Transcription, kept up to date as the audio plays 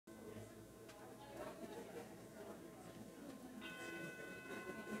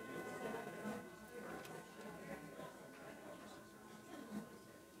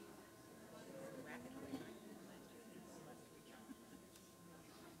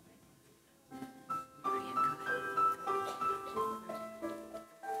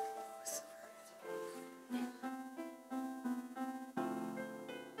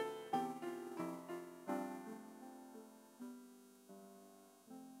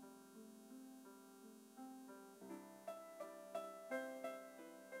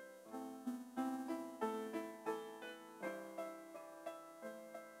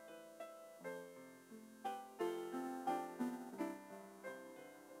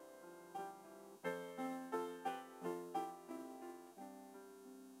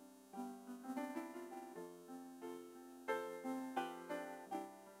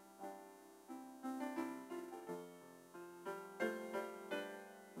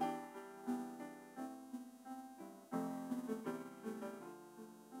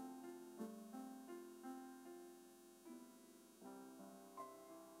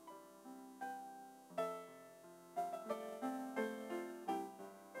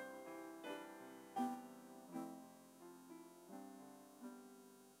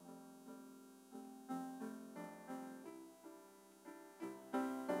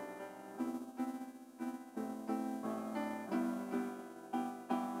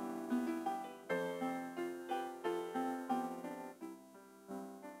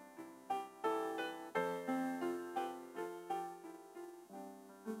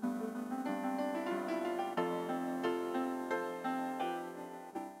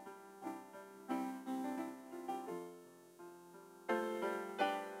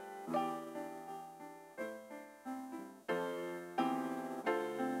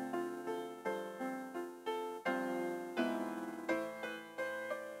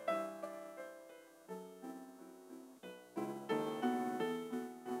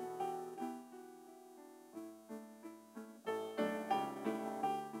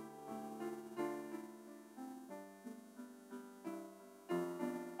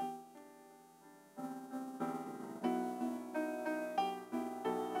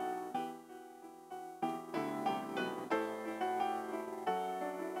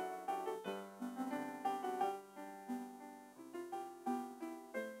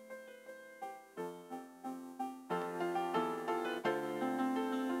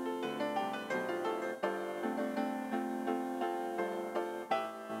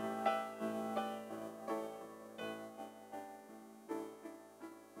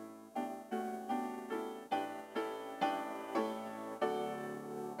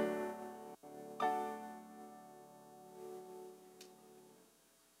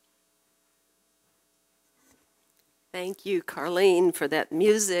Thank you, Carlene, for that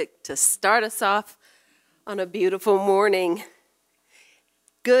music to start us off on a beautiful morning.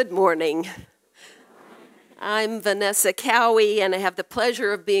 Good morning. I'm Vanessa Cowie, and I have the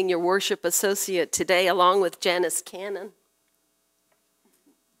pleasure of being your worship associate today, along with Janice Cannon.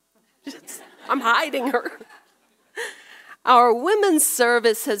 I'm hiding her. Our women's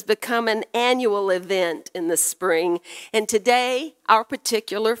service has become an annual event in the spring, and today our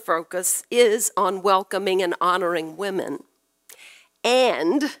particular focus is on welcoming and honoring women.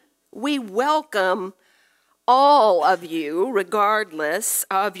 And we welcome all of you, regardless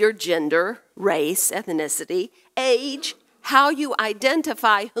of your gender, race, ethnicity, age, how you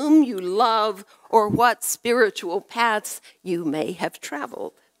identify, whom you love, or what spiritual paths you may have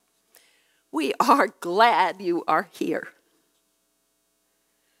traveled. We are glad you are here.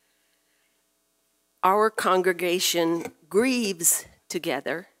 Our congregation grieves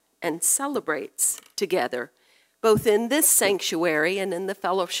together and celebrates together, both in this sanctuary and in the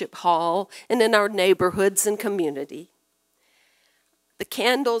fellowship hall and in our neighborhoods and community. The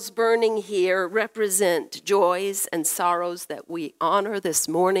candles burning here represent joys and sorrows that we honor this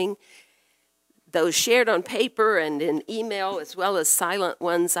morning. Those shared on paper and in email, as well as silent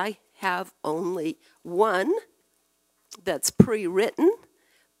ones. I have only one that's pre-written,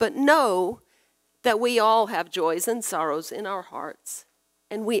 but know that we all have joys and sorrows in our hearts,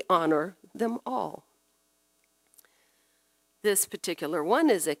 and we honor them all. This particular one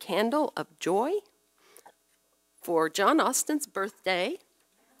is a candle of joy for John Austin's birthday.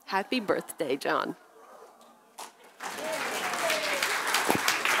 Happy birthday, John.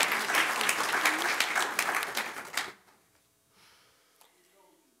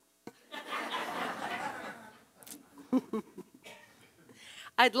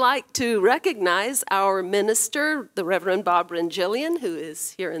 I'd like to recognize our minister, the Reverend Jillian, who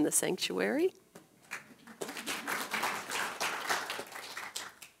is here in the sanctuary.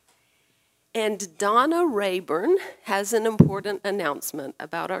 And Donna Rayburn has an important announcement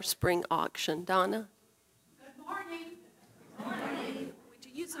about our spring auction. Donna? Good morning. Good morning. Would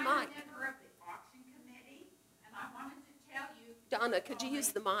you use the mic? I'm a member of the auction committee, and I wanted to tell you... Donna, could you use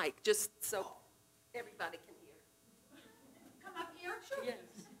the mic, just so everybody can hear? Come up here? Sure. Yes.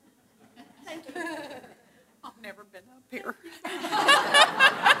 Thank you. I've never been up here.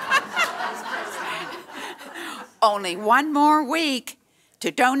 Only one more week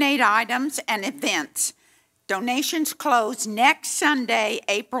to donate items and events. Donations close next Sunday,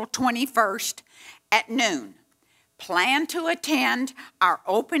 April 21st at noon. Plan to attend our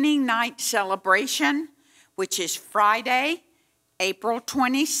opening night celebration, which is Friday, April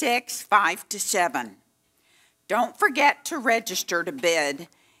 26, 5 to 7. Don't forget to register to bid.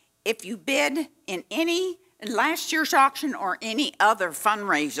 If you bid in last year's auction or any other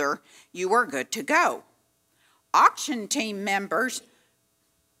fundraiser, you are good to go. Auction team members,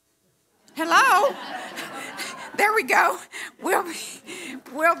 hello, there we go, will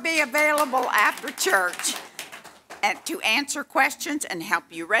be available after church and to answer questions and help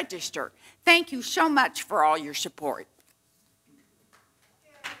you register. Thank you so much for all your support.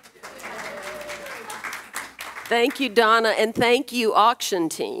 Thank you, Donna, and thank you, auction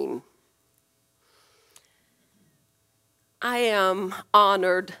team. I am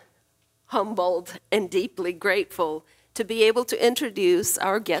honored, humbled, and deeply grateful to be able to introduce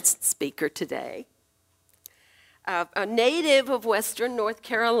our guest speaker today. A native of Western North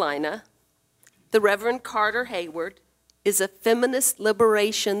Carolina, the Reverend Carter Heyward is a feminist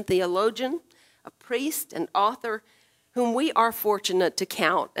liberation theologian, a priest, and author whom we are fortunate to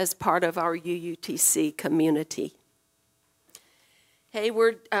count as part of our UUTC community.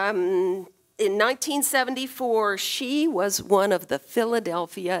 Heyward, in 1974, she was one of the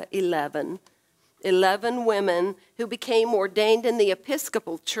Philadelphia 11 women who became ordained in the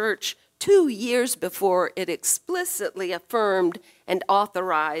Episcopal Church 2 years before it explicitly affirmed and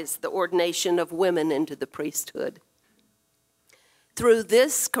authorized the ordination of women into the priesthood. Through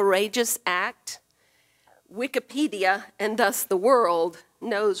this courageous act, Wikipedia, and thus the world,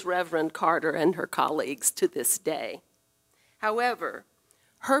 knows Reverend Carter and her colleagues to this day. However,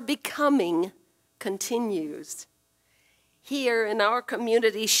 her becoming continues. Here in our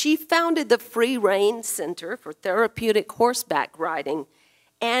community, she founded the Free Rein Center for Therapeutic Horseback Riding,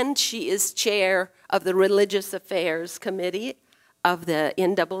 and she is chair of the Religious Affairs Committee of the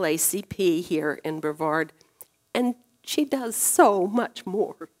NAACP here in Brevard, and she does so much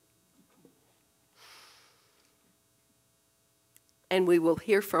more. And we will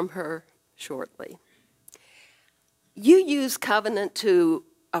hear from her shortly. You use covenant to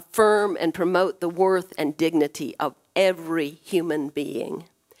affirm and promote the worth and dignity of every human being.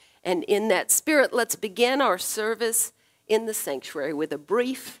 And in that spirit, let's begin our service in the sanctuary with a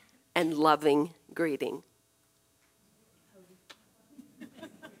brief and loving greeting.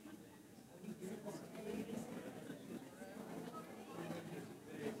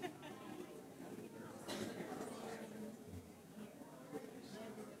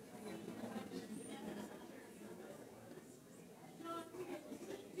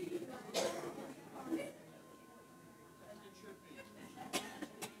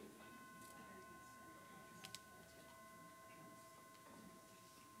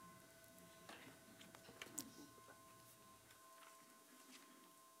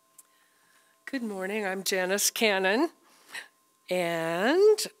 Good morning, I'm Janice Cannon,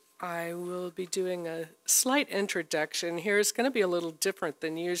 and I will be doing a slight introduction here. It's going to be a little different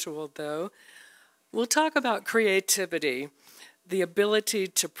than usual, though. We'll talk about creativity, the ability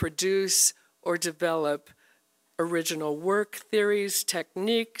to produce or develop original work, theories,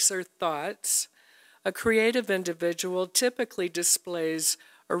 techniques, or thoughts. A creative individual typically displays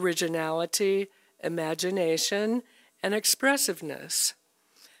originality, imagination, and expressiveness.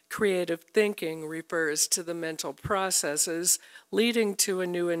 Creative thinking refers to the mental processes leading to a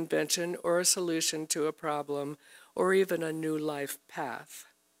new invention or a solution to a problem, or even a new life path.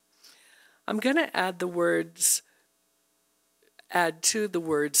 I'm going to add to the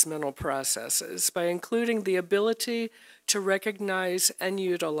words mental processes by including the ability to recognize and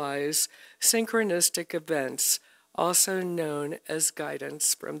utilize synchronistic events, also known as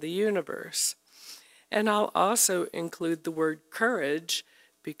guidance from the universe. And I'll also include the word courage,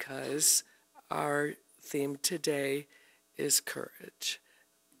 because our theme today is courage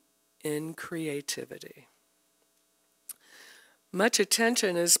in creativity. Much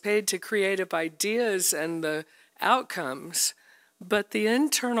attention is paid to creative ideas and the outcomes, but the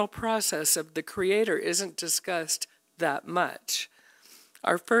internal process of the creator isn't discussed that much.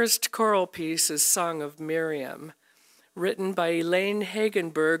 Our first choral piece is Song of Miriam, written by Elaine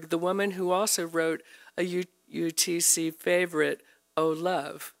Hagenberg, the woman who also wrote a UTC favorite, Oh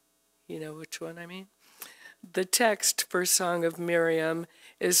Love. You know which one I mean? The text for Song of Miriam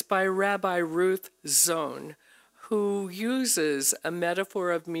is by Rabbi Ruth Zone, who uses a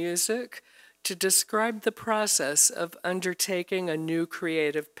metaphor of music to describe the process of undertaking a new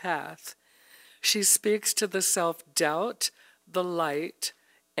creative path. She speaks to the self-doubt, the light,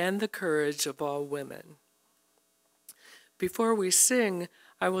 and the courage of all women. Before we sing,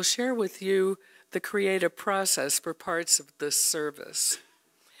 I will share with you the creative process for parts of this service.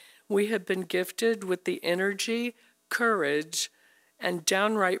 We have been gifted with the energy, courage, and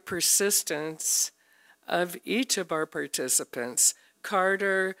downright persistence of each of our participants,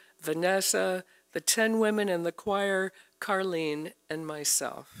 Carter, Vanessa, the 10 women in the choir, Carlene, and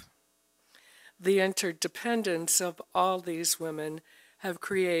myself. The interdependence of all these women have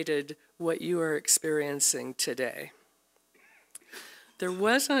created what you are experiencing today. There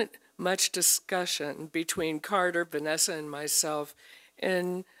wasn't much discussion between Carter, Vanessa, and myself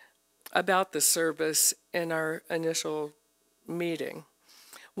about the service in our initial meeting.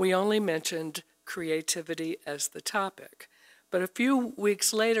 We only mentioned creativity as the topic. But a few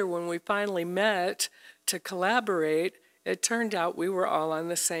weeks later, when we finally met to collaborate, it turned out we were all on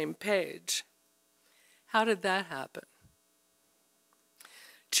the same page. How did that happen?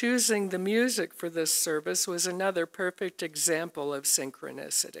 Choosing the music for this service was another perfect example of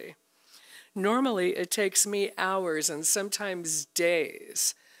synchronicity. Normally, it takes me hours and sometimes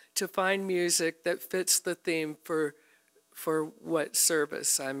days to find music that fits the theme for what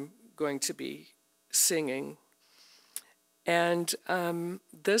service I'm going to be singing. And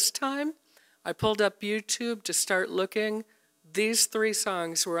this time, I pulled up YouTube to start looking. These 3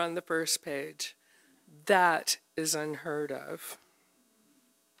 songs were on the first page. That is unheard of.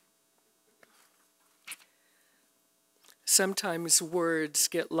 Sometimes words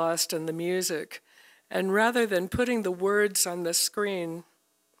get lost in the music, and rather than putting the words on the screen,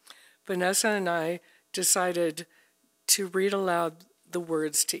 Vanessa and I decided to read aloud the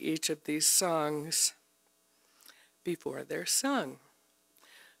words to each of these songs before they're sung.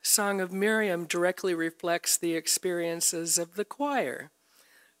 Song of Miriam directly reflects the experiences of the choir,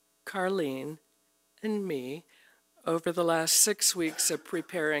 Carlene, and me over the last 6 weeks of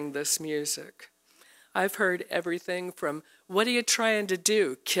preparing this music. I've heard everything from, what are you trying to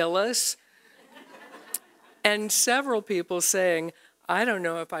do, kill us? And several people saying, I don't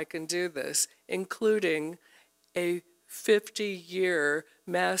know if I can do this, including a 50-year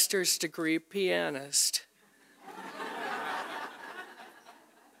master's degree pianist.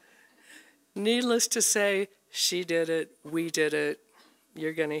 Needless to say, she did it, we did it,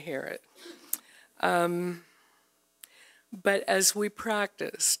 you're going to hear it. But as we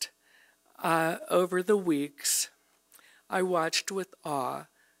practiced over the weeks, I watched with awe,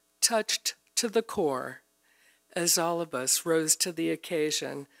 touched to the core, as all of us rose to the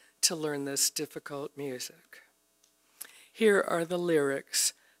occasion to learn this difficult music. Here are the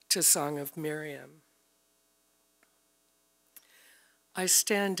lyrics to Song of Miriam. I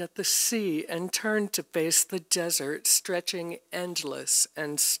stand at the sea and turn to face the desert, stretching endless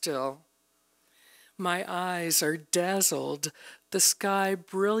and still. My eyes are dazzled, the sky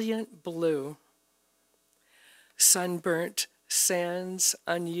brilliant blue. Sunburnt sands,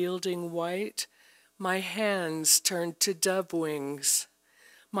 unyielding white, my hands turn to dove wings.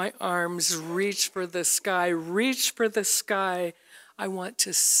 My arms reach for the sky, reach for the sky. I want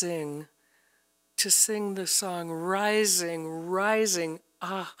to sing the song, rising, rising.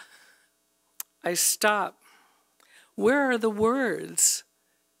 Ah, I stop. Where are the words?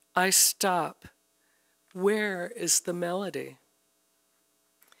 I stop. Where is the melody?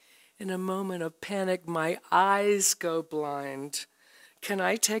 In a moment of panic, my eyes go blind. Can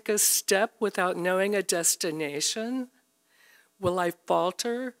I take a step without knowing a destination? Will I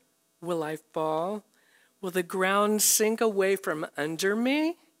falter? Will I fall? Will the ground sink away from under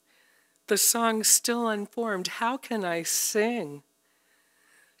me? The song's still unformed. How can I sing?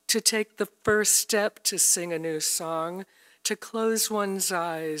 To take the first step to sing a new song, to close one's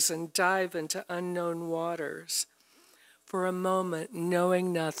eyes and dive into unknown waters. For a moment,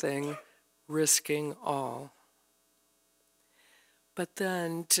 knowing nothing, risking all. But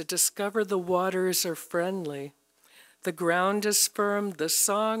then to discover the waters are friendly. The ground is firm, the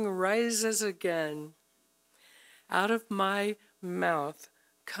song rises again. Out of my mouth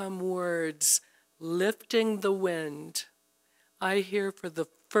come words lifting the wind. I hear for the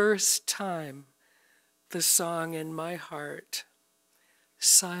first time the song in my heart,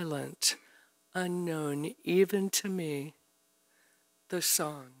 silent, unknown even to me, the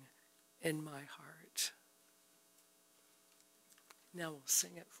song in my heart. Now we'll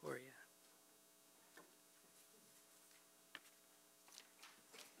sing it for you.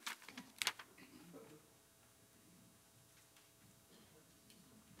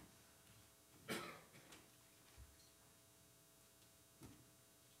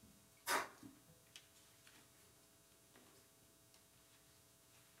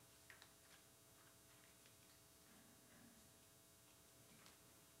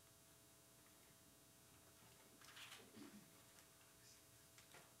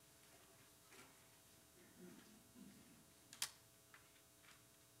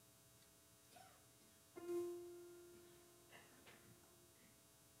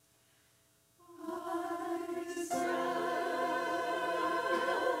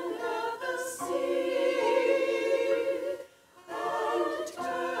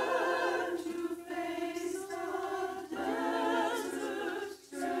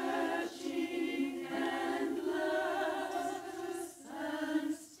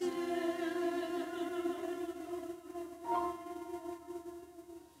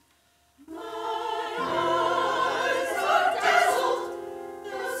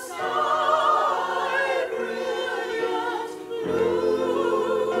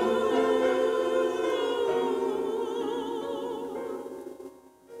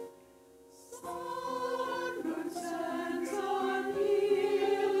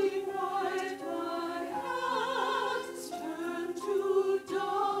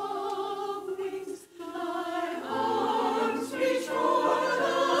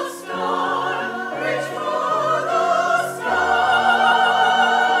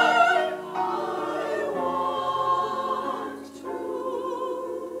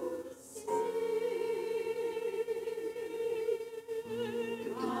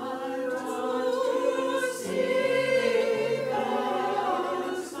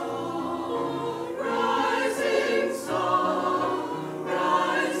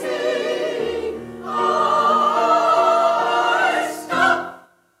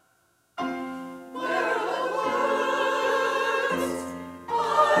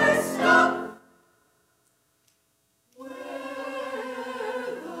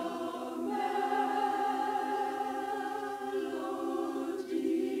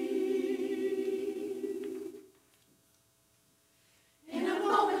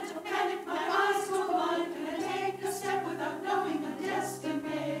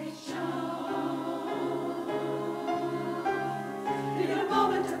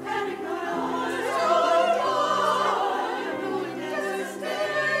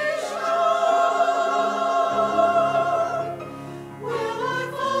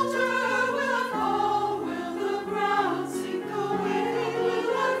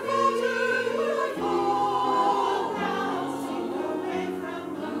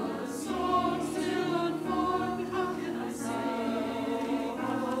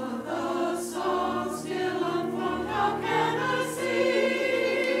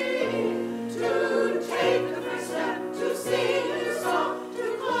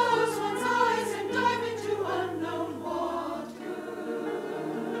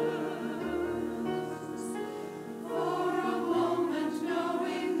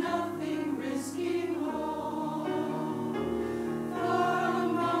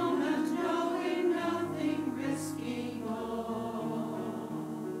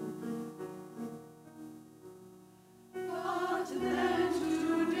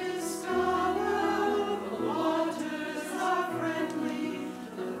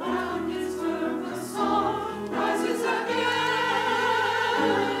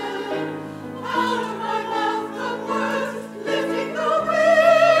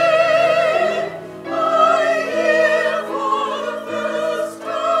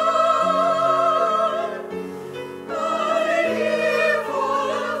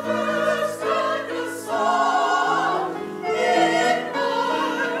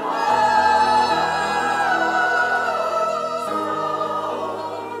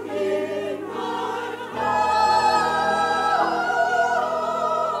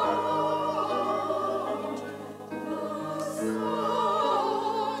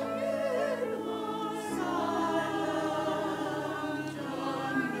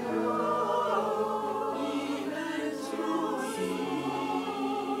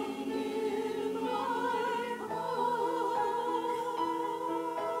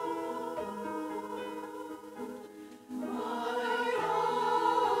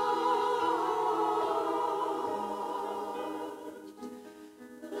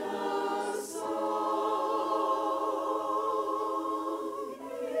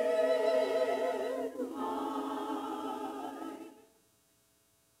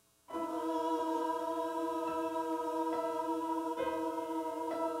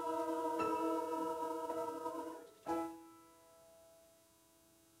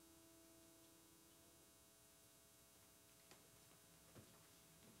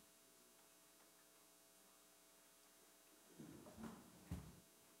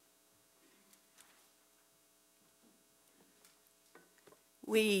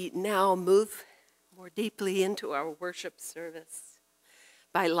 We now move more deeply into our worship service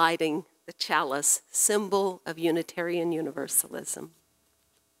by lighting the chalice, symbol of Unitarian Universalism.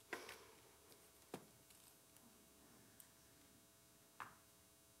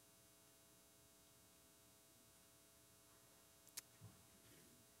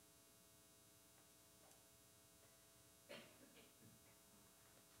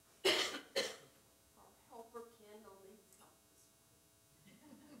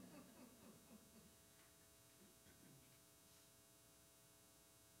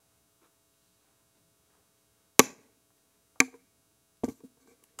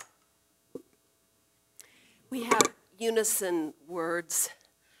 We have unison words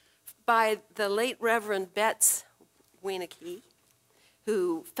by the late Reverend Betts Wieneke,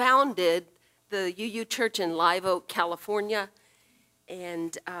 who founded the UU Church in Live Oak, California,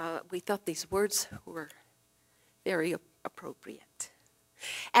 and we thought these words were very appropriate.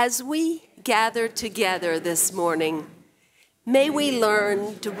 As we gather together this morning, may we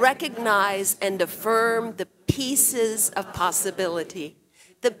learn to recognize and affirm the pieces of possibility,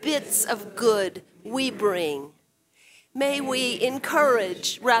 the bits of good we bring. May we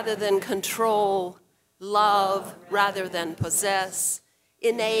encourage rather than control, love rather than possess,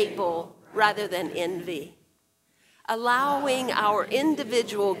 enable rather than envy, allowing our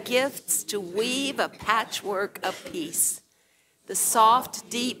individual gifts to weave a patchwork of peace, the soft,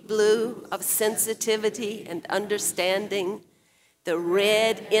 deep blue of sensitivity and understanding, the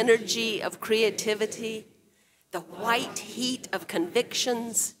red energy of creativity, the white heat of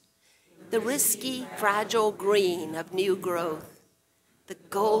convictions, the risky, fragile green of new growth, the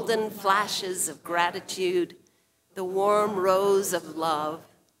golden flashes of gratitude, the warm rose of love.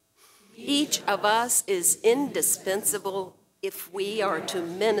 Each of us is indispensable if we are to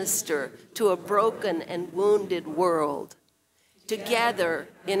minister to a broken and wounded world. Together,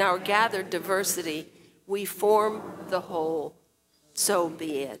 in our gathered diversity, we form the whole. So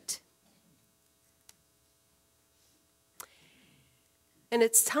be it. And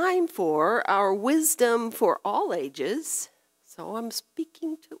it's time for our wisdom for all ages. So I'm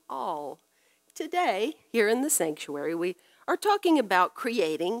speaking to all. Today, here in the sanctuary, we are talking about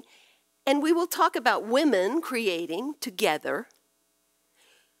creating, and we will talk about women creating together.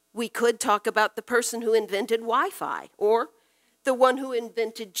 We could talk about the person who invented Wi-Fi, or the one who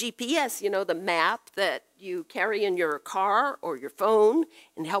invented GPS, you know, the map that you carry in your car or your phone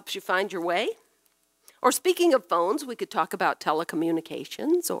and helps you find your way. Or speaking of phones, we could talk about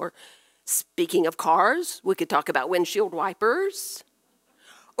telecommunications. Or speaking of cars, we could talk about windshield wipers.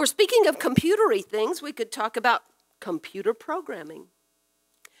 Or speaking of computery things, we could talk about computer programming.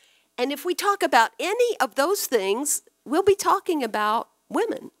 And if we talk about any of those things, we'll be talking about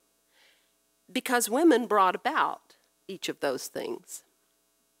women, because women brought about each of those things.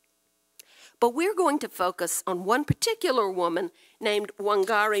 But we're going to focus on one particular woman named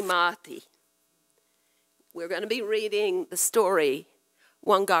Wangari Maathai. We're going to be reading the story,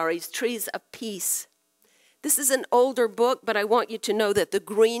 Wangari's Trees of Peace. This is an older book, but I want you to know that the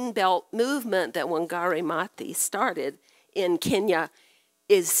Green Belt movement that Wangari Maathai started in Kenya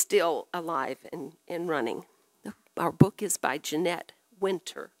is still alive and running. Our book is by Jeanette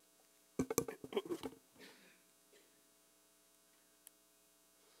Winter.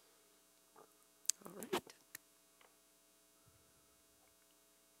 All right.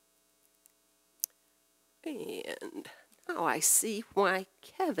 And now I see why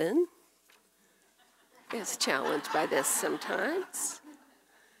Kevin is challenged by this sometimes.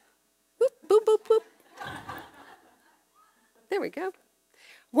 Whoop, boop, boop, boop. There we go.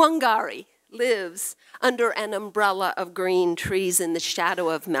 Wangari lives under an umbrella of green trees in the shadow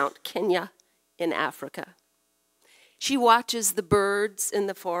of Mount Kenya in Africa. She watches the birds in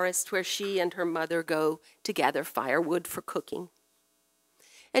the forest where she and her mother go to gather firewood for cooking.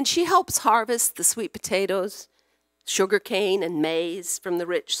 And she helps harvest the sweet potatoes, sugarcane, and maize from the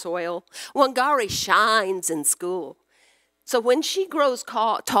rich soil. Wangari shines in school. So when she grows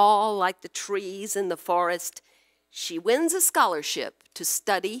tall like the trees in the forest, she wins a scholarship to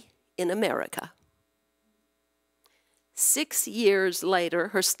study in America. 6 years later,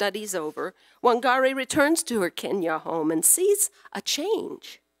 her studies over, Wangari returns to her Kenya home and sees a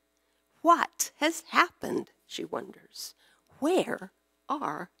change. What has happened, she wonders. Where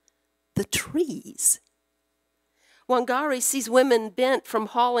are the trees? Wangari sees women bent from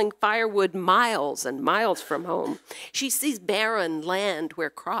hauling firewood miles and miles from home. She sees barren land where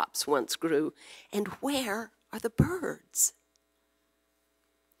crops once grew. And where are the birds?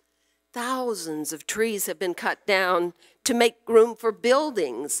 Thousands of trees have been cut down to make room for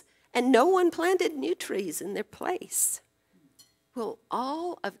buildings, and no one planted new trees in their place. Will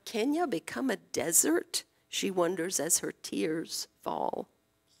all of Kenya become a desert? She wonders as her tears fall.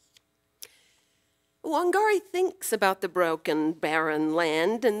 Wangari thinks about the broken, barren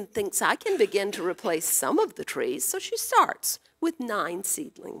land and thinks, I can begin to replace some of the trees, so she starts with 9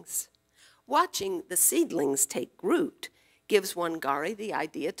 seedlings. Watching the seedlings take root gives Wangari the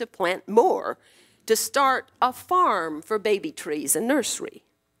idea to plant more, to start a farm for baby trees, a nursery.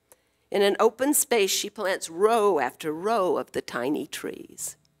 In an open space, she plants row after row of the tiny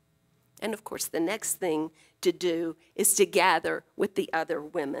trees. And of course, the next thing to do is to gather with the other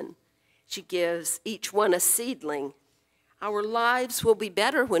women. She gives each one a seedling. Our lives will be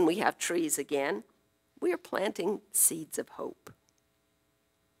better when we have trees again. We are planting seeds of hope.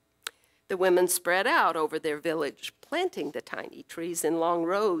 The women spread out over their village, planting the tiny trees in long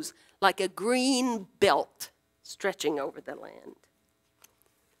rows like a green belt stretching over the land.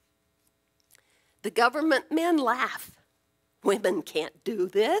 The government men laugh. Women can't do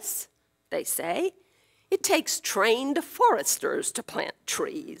this, they say. It takes trained foresters to plant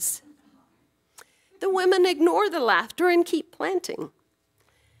trees. The women ignore the laughter and keep planting.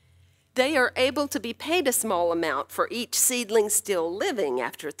 They are able to be paid a small amount for each seedling still living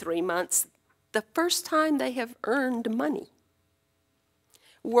after 3 months, the first time they have earned money.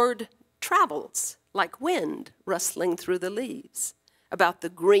 Word travels like wind rustling through the leaves about the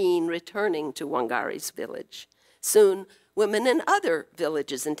green returning to Wangari's village. Soon, women in other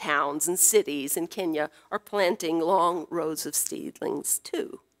villages and towns and cities in Kenya are planting long rows of seedlings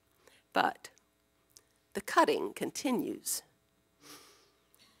too. But the cutting continues.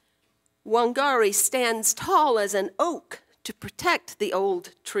 Wangari stands tall as an oak to protect the old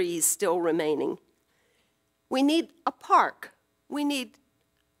trees still remaining. We need a park. We need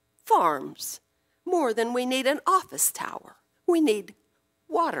farms more than we need an office tower. We need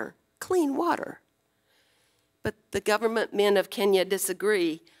water, clean water. But the government men of Kenya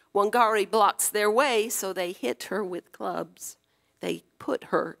disagree. Wangari blocks their way, so they hit her with clubs. They put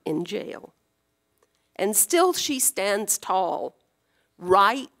her in jail. And still she stands tall.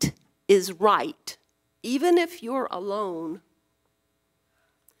 Right is right, even if you're alone.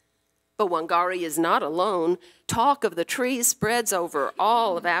 But Wangari is not alone. Talk of the trees spreads over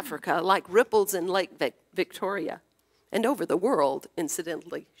all of Africa like ripples in Lake Victoria, and over the world,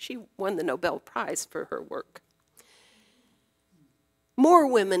 incidentally. She won the Nobel Prize for her work. More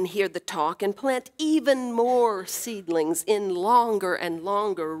women hear the talk and plant even more seedlings in longer and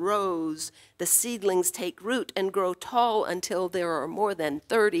longer rows. The seedlings take root and grow tall until there are more than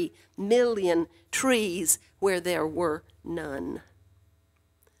 30 million trees where there were none.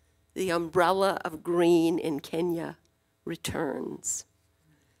 The umbrella of green in Kenya returns.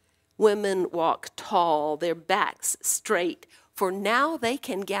 Women walk tall, their backs straight, for now they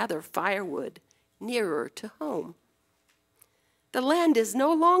can gather firewood nearer to home. The land is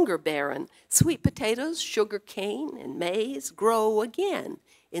no longer barren. Sweet potatoes, sugar cane, and maize grow again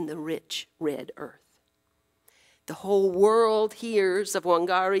in the rich red earth. The whole world hears of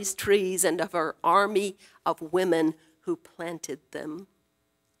Wangari's trees and of her army of women who planted them.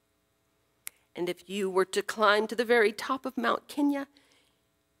 And if you were to climb to the very top of Mount Kenya,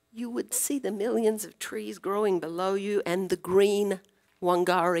 you would see the millions of trees growing below you and the green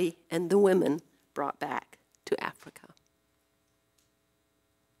Wangari and the women brought back to Africa.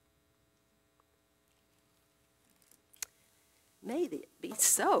 May it be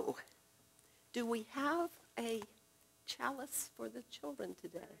so. Do we have a chalice for the children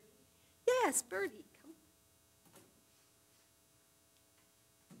today? Yes, Birdie, come.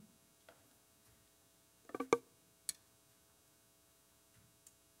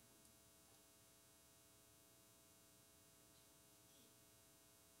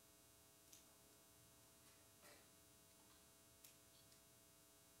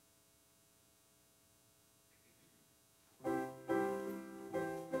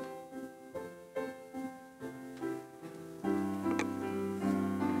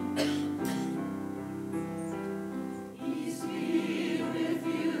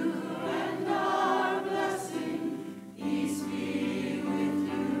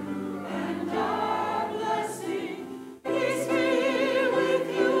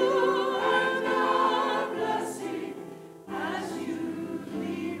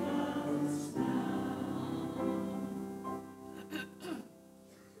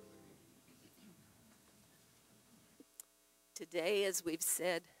 Today, as we've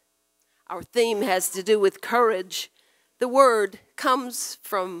said, our theme has to do with courage. The word comes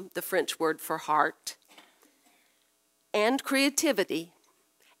from the French word for heart, and creativity,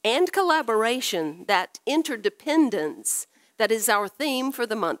 and collaboration, that interdependence that is our theme for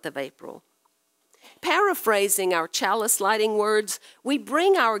the month of April. Paraphrasing our chalice lighting words, we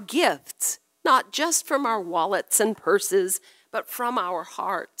bring our gifts, not just from our wallets and purses, but from our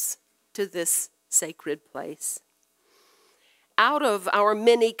hearts to this sacred place. Out of our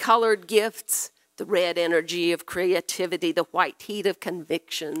many colored gifts, the red energy of creativity, the white heat of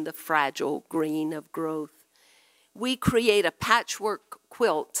conviction, the fragile green of growth, we create a patchwork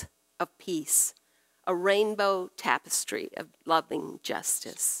quilt of peace, a rainbow tapestry of loving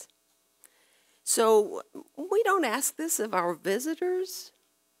justice. So we don't ask this of our visitors,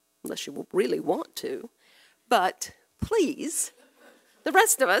 unless you really want to, but please, the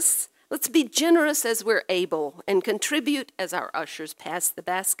rest of us, let's be generous as we're able and contribute as our ushers pass the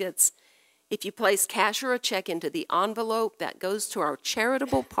baskets. If you place cash or a check into the envelope, that goes to our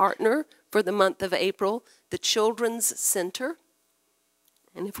charitable partner for the month of April, the Children's Center.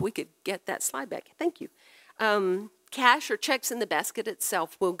 And if we could get that slide back, thank you. Cash or checks in the basket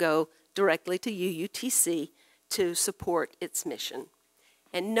itself will go directly to UUTC to support its mission.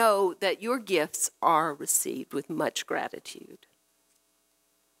 And know that your gifts are received with much gratitude.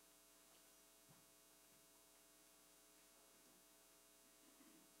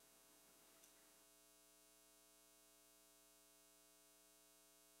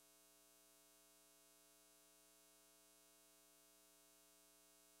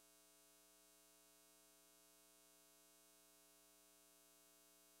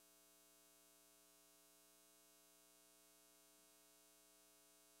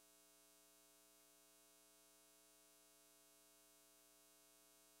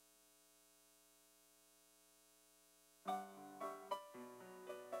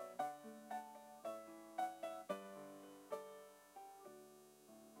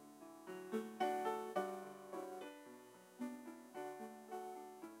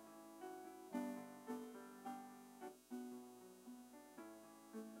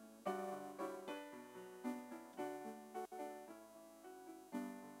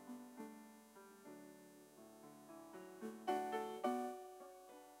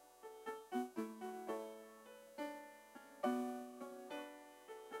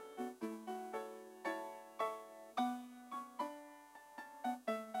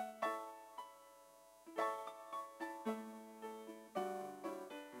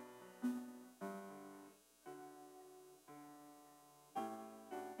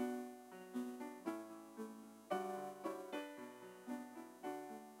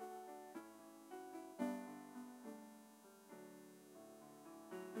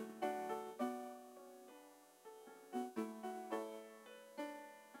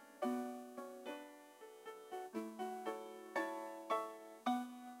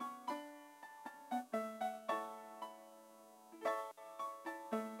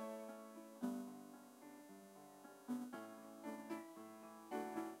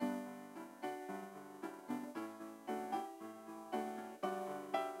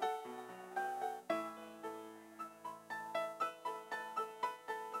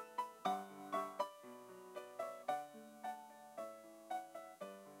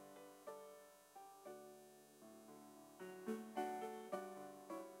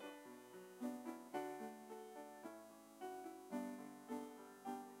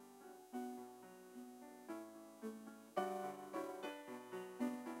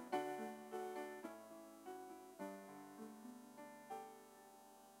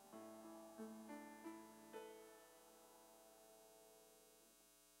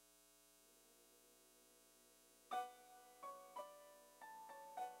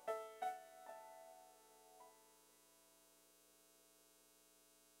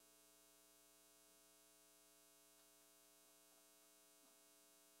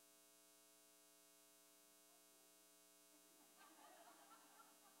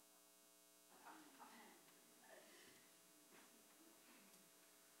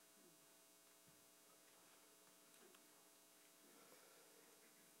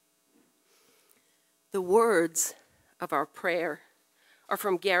 The words of our prayer are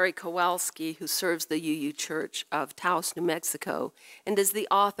from Gary Kowalski, who serves the UU Church of Taos, New Mexico, and is the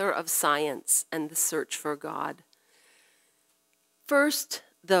author of Science and the Search for God. First,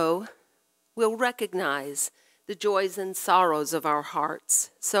 though, we'll recognize the joys and sorrows of our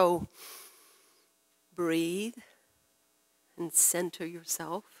hearts. So breathe and center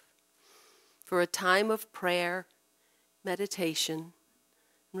yourself for a time of prayer, meditation,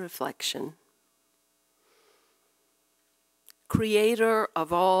 and reflection. Creator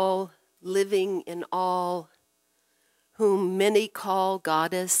of all, living in all, whom many call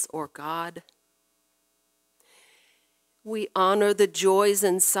goddess or God, we honor the joys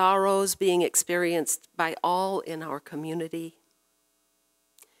and sorrows being experienced by all in our community.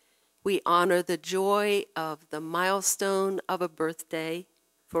 We honor the joy of the milestone of a birthday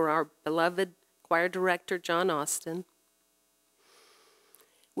for our beloved choir director, John Austin.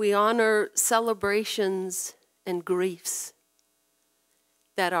 We honor celebrations and griefs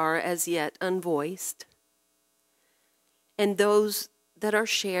that are as yet unvoiced, and those that are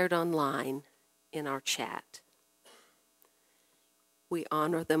shared online in our chat. We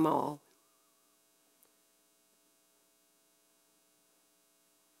honor them all.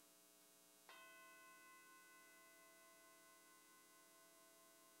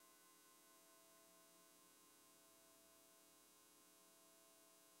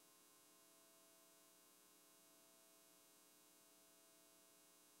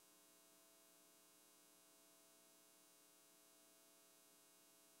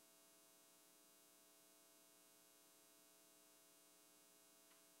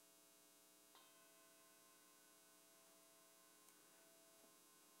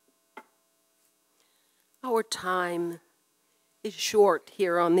 Our time is short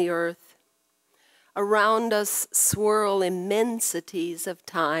here on the earth. Around us swirl immensities of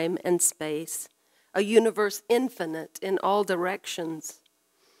time and space, a universe infinite in all directions.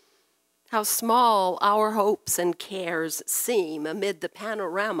 How small our hopes and cares seem amid the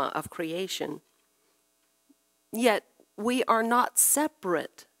panorama of creation. Yet we are not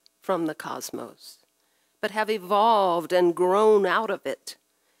separate from the cosmos, but have evolved and grown out of it,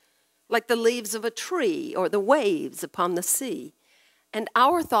 like the leaves of a tree or the waves upon the sea. And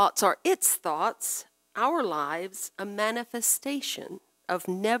our thoughts are its thoughts, our lives a manifestation of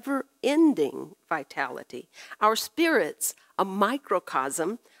never-ending vitality. Our spirits a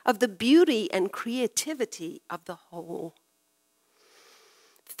microcosm of the beauty and creativity of the whole.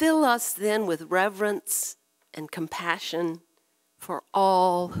 Fill us then with reverence and compassion for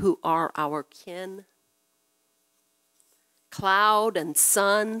all who are our kin. Cloud and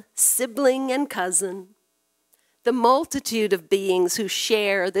sun, sibling and cousin, the multitude of beings who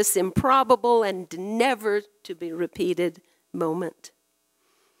share this improbable and never to be repeated moment.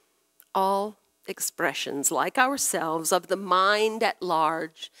 All expressions like ourselves of the mind at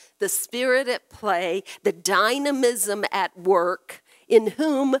large, the spirit at play, the dynamism at work, in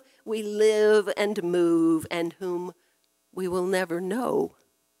whom we live and move and whom we will never know.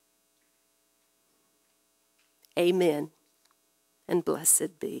 Amen. And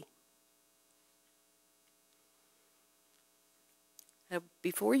blessed be. Now,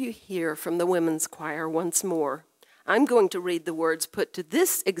 before you hear from the women's choir once more, I'm going to read the words put to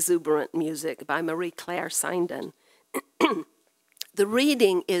this exuberant music by Marie-Claire Sinden. The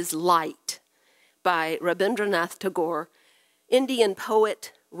reading is Light by Rabindranath Tagore, Indian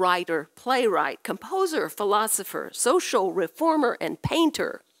poet, writer, playwright, composer, philosopher, social reformer, and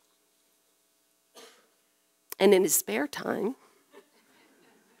painter. And in his spare time,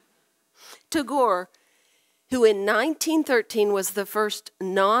 Tagore, who in 1913 was the first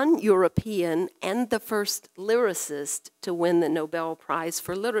non-European and the first lyricist to win the Nobel Prize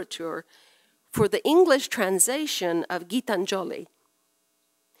for Literature for the English translation of Gitanjali.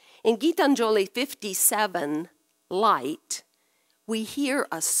 In Gitanjali 57, Light, we hear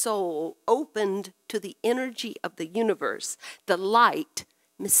a soul opened to the energy of the universe, the light,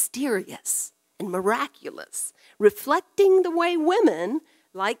 mysterious and miraculous, reflecting the way women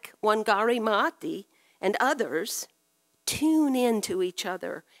like Wangari Maathai and others, tune into each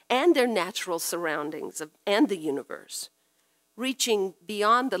other and their natural surroundings and the universe, reaching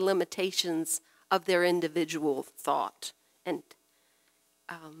beyond the limitations of their individual thought. And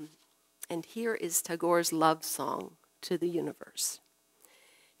here is Tagore's love song to the universe.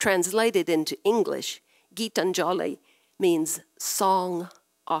 Translated into English, Gitanjali means song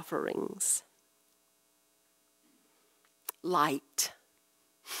offerings. Light.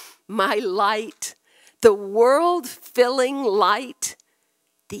 My light, the world-filling light,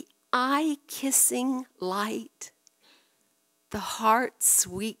 the eye-kissing light, the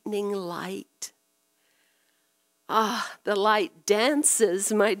heart-sweetening light. Ah, the light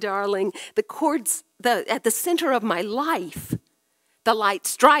dances, my darling, the chords at the center of my life. The light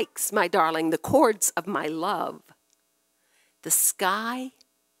strikes, my darling, the chords of my love. The sky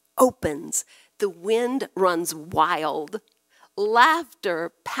opens, the wind runs wild.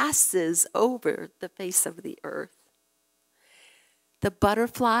 Laughter passes over the face of the earth. The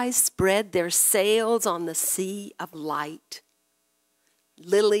butterflies spread their sails on the sea of light.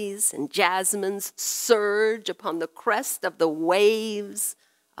 Lilies and jasmines surge upon the crest of the waves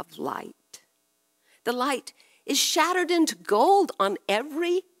of light. The light is shattered into gold on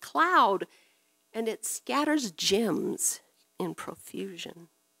every cloud, and it scatters gems in profusion.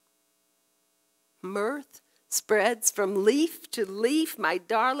 Mirth spreads from leaf to leaf, my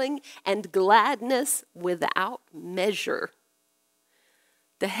darling, and gladness without measure.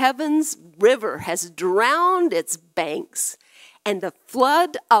 The heavens' river has drowned its banks, and the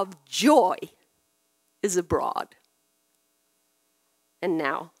flood of joy is abroad. And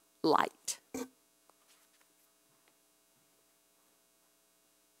now, light.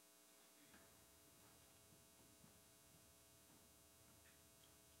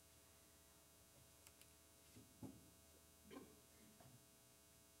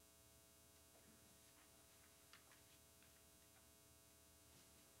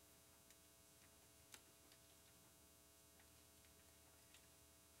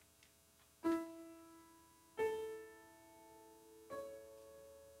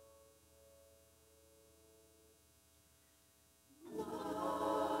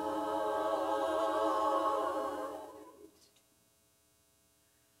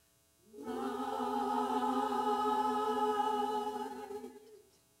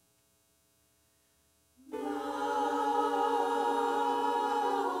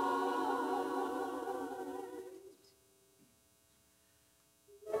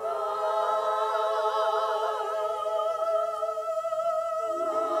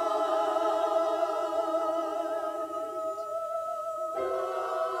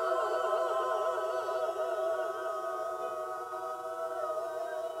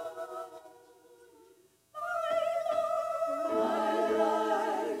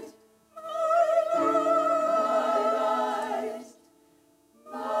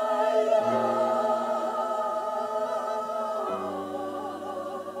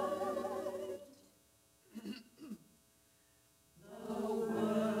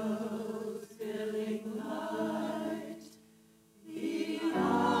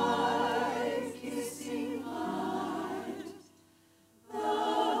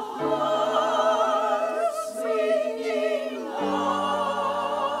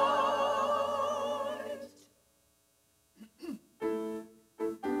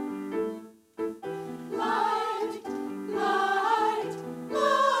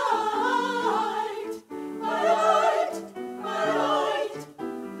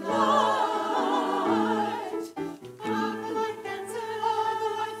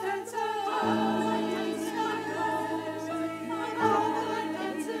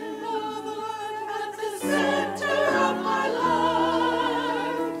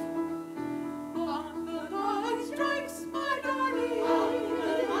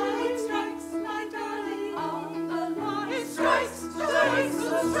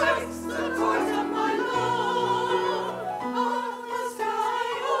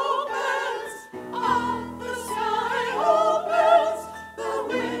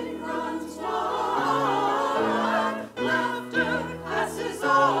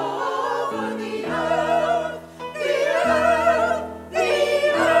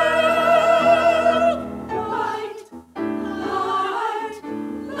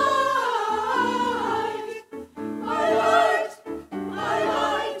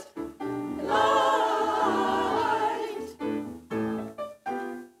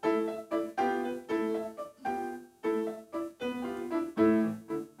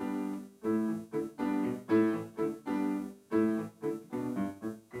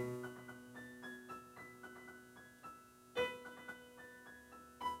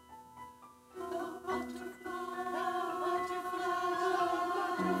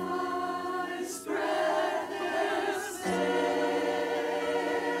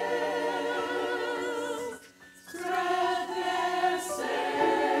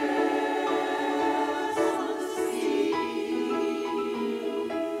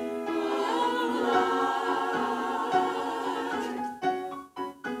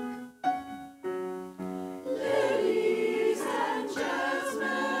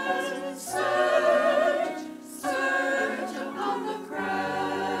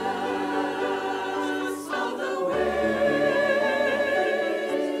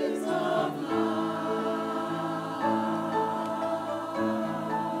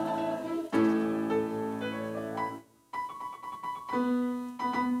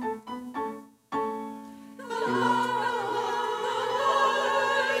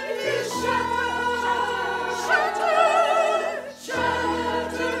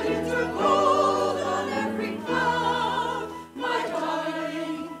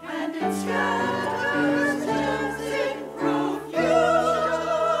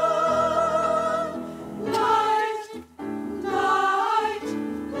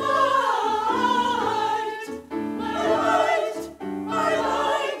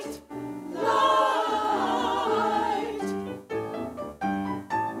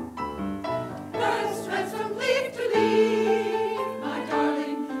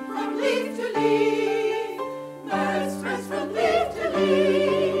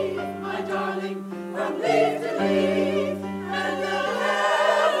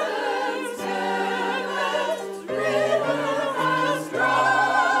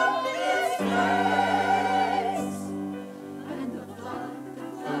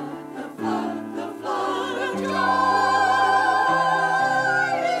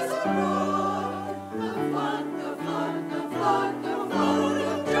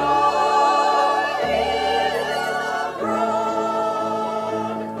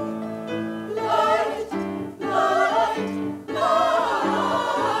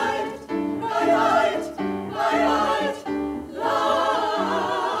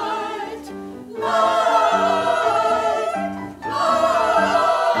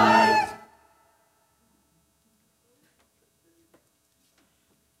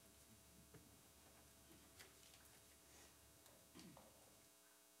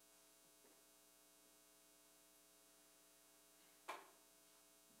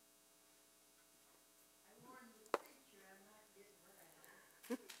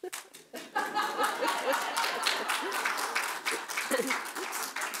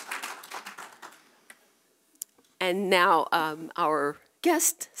 And now our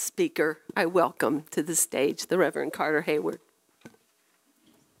guest speaker, I welcome to the stage the Reverend Carter Heyward.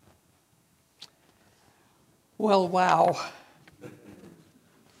 Well, wow.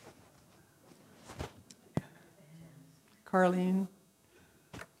 Carlene,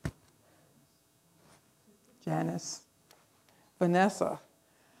 Janice, Vanessa,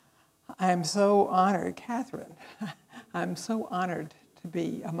 I am so honored, Catherine, I'm so honored to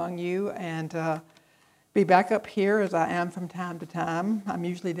be among you and be back up here as I am from time to time. I'm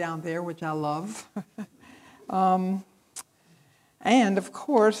usually down there, which I love. And of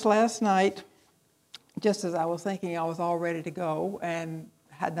course, last night, just as I was thinking I was all ready to go and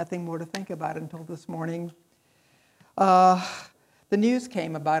had nothing more to think about until this morning, the news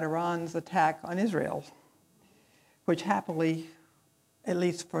came about Iran's attack on Israel, which happily, at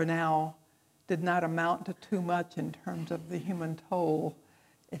least for now, did not amount to too much in terms of the human toll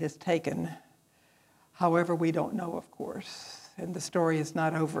it has taken. However, we don't know, of course, and the story is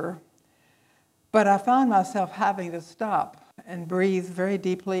not over. But I found myself having to stop and breathe very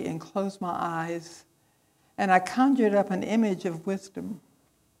deeply and close my eyes, and I conjured up an image of wisdom.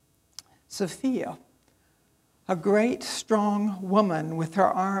 Sophia, a great, strong woman with her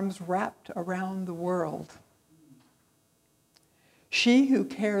arms wrapped around the world. She who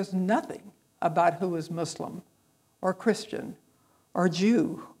cares nothing about who is Muslim or Christian or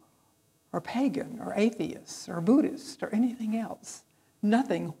Jew or pagan, or atheist, or Buddhist, or anything else.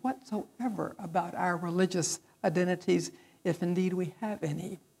 Nothing whatsoever about our religious identities, if indeed we have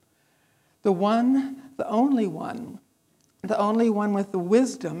any. The one, the only one with the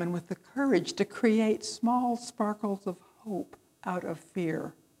wisdom and with the courage to create small sparkles of hope out of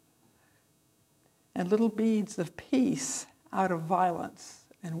fear, and little beads of peace out of violence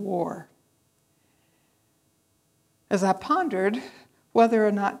and war. As I pondered whether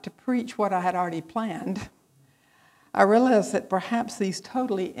or not to preach what I had already planned, I realized that perhaps these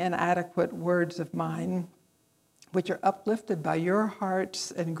totally inadequate words of mine, which are uplifted by your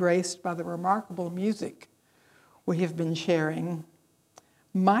hearts and graced by the remarkable music we have been sharing,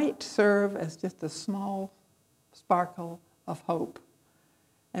 might serve as just a small sparkle of hope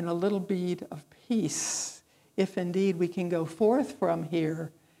and a little bead of peace, if indeed we can go forth from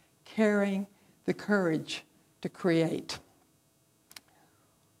here carrying the courage to create.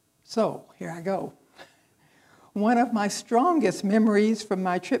 So, here I go. One of my strongest memories from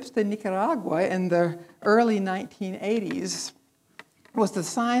my trips to Nicaragua in the early 1980s was the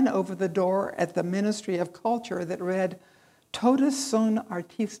sign over the door at the Ministry of Culture that read, "Todos son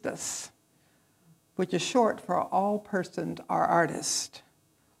artistas," which is short for all persons are artists.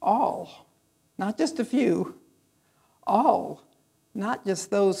 All, not just a few. All, not just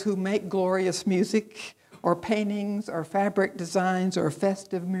those who make glorious music or paintings or fabric designs or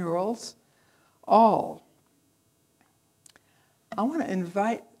festive murals. All. I want to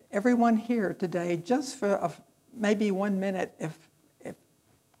invite everyone here today, just for maybe 1 minute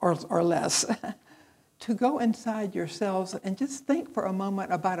or less, to go inside yourselves and just think for a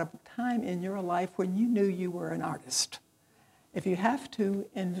moment about a time in your life when you knew you were an artist. If you have to,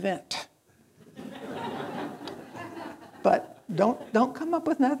 invent. But don't come up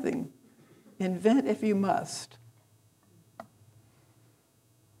with nothing. Invent if you must.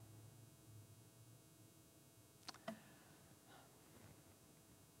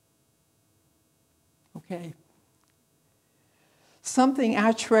 Okay. Something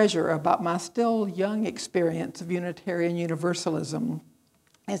I treasure about my still young experience of Unitarian Universalism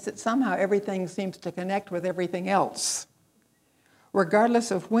is that somehow everything seems to connect with everything else. Regardless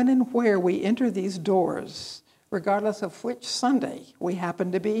of when and where we enter these doors, regardless of which Sunday we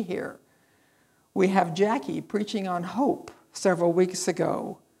happen to be here. We have Jackie preaching on hope several weeks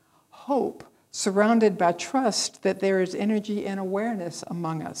ago. hope surrounded by trust that there is energy and awareness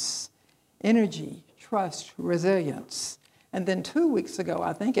among us. Energy, trust, resilience. And then 2 weeks ago,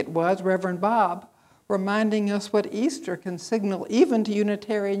 I think it was, Reverend Bob reminding us what Easter can signal even to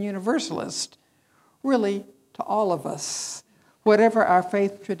Unitarian Universalists, really to all of us, whatever our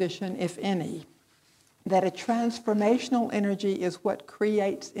faith tradition, if any, that a transformational energy is what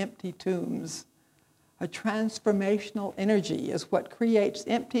creates empty tombs. A transformational energy is what creates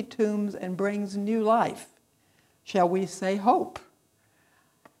empty tombs and brings new life. Shall we say hope?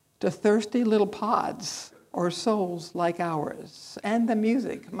 To thirsty little pods or souls like ours. And the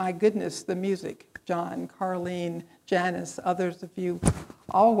music, my goodness, the music. John, Carlene, Janice, others of you,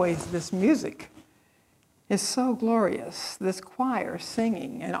 always this music is so glorious. This choir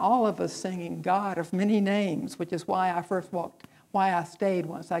singing, and all of us singing God of many names, which is why I stayed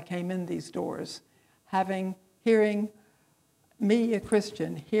once I came in these doors. Hearing me, a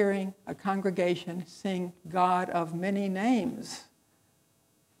Christian, hearing a congregation sing God of many names,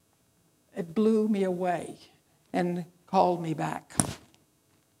 it blew me away and called me back.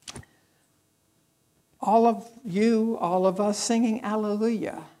 All of you, all of us singing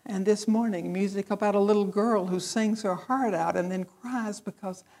Alleluia. And this morning, music about a little girl who sings her heart out and then cries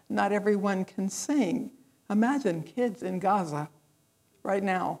because not everyone can sing. Imagine kids in Gaza right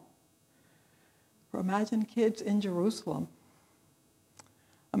now. Or imagine kids in Jerusalem.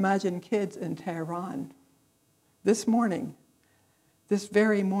 Imagine kids in Tehran. This morning, this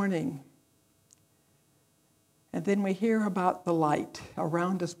very morning. And then we hear about the light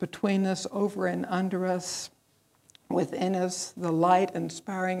around us, between us, over and under us, within us, the light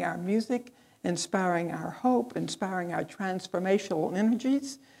inspiring our music, inspiring our hope, inspiring our transformational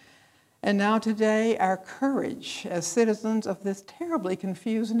energies. And now today, our courage as citizens of this terribly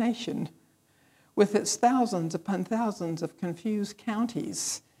confused nation, with its thousands upon thousands of confused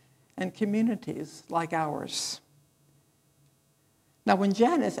counties and communities like ours. Now, when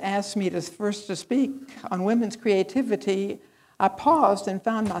Janice asked me to speak on women's creativity, I paused and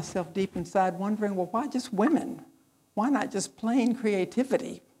found myself deep inside wondering, well, why just women? Why not just plain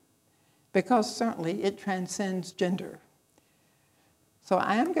creativity? Because certainly it transcends gender. So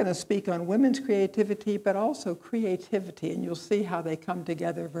I am going to speak on women's creativity, but also creativity, and you'll see how they come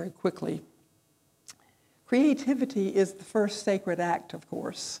together very quickly. Creativity is the first sacred act, of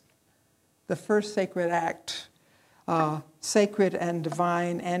course. The first sacred act. Sacred and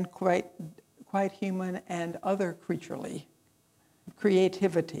divine and quite human and other creaturely.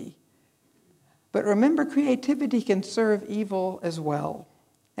 Creativity. But remember, creativity can serve evil as well,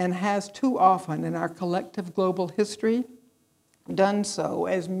 and has too often in our collective global history done so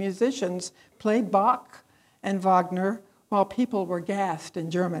as musicians played Bach and Wagner while people were gassed in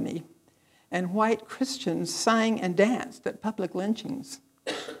Germany, and white Christians sang and danced at public lynchings.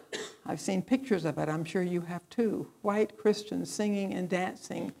 I've seen pictures of it, I'm sure you have too. White Christians singing and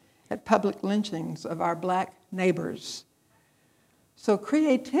dancing at public lynchings of our black neighbors. So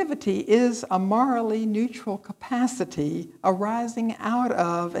creativity is a morally neutral capacity arising out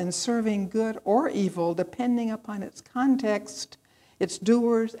of and serving good or evil depending upon its context, its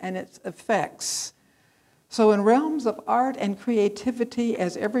doers, and its effects. So in realms of art and creativity,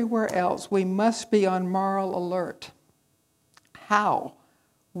 as everywhere else, we must be on moral alert. How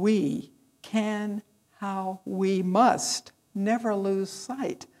we must never lose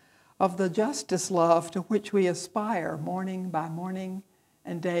sight of the justice love to which we aspire morning by morning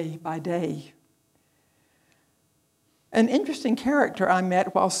and day by day. An interesting character I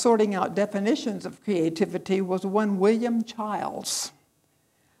met while sorting out definitions of creativity was one William Childs,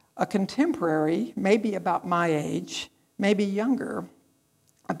 a contemporary, maybe about my age, maybe younger,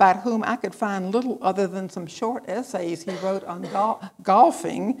 about whom I could find little other than some short essays he wrote on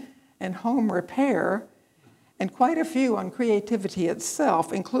golfing and home repair, and quite a few on creativity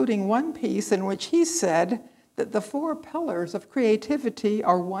itself, including one piece in which he said that the 4 pillars of creativity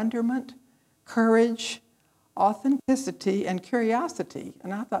are wonderment, courage, authenticity, and curiosity.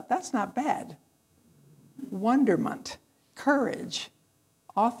 And I thought, that's not bad. Wonderment, courage,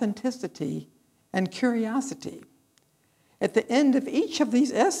 authenticity, and curiosity. At the end of each of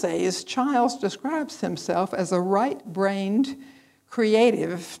these essays, Childs describes himself as a right-brained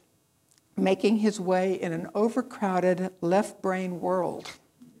creative making his way in an overcrowded left-brain world.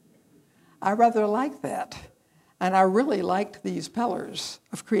 I rather like that, and I really liked these pillars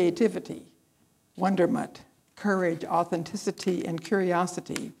of creativity: wonderment, courage, authenticity, and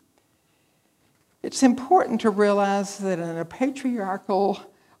curiosity. It's important to realize that in a patriarchal,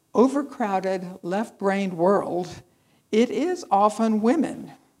 overcrowded, left-brained world, it is often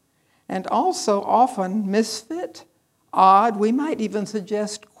women, and also often misfit, odd, we might even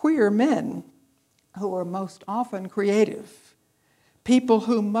suggest queer men who are most often creative, people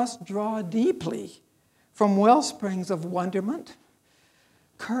who must draw deeply from wellsprings of wonderment,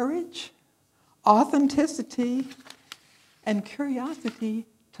 courage, authenticity, and curiosity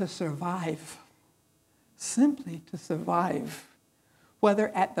to survive, simply to survive, whether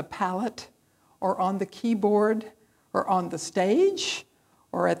at the palette or on the keyboard or on the stage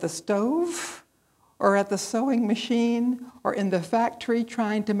or at the stove or at the sewing machine or in the factory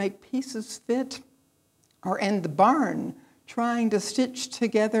trying to make pieces fit or in the barn trying to stitch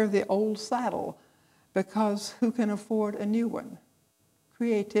together the old saddle, because who can afford a new one?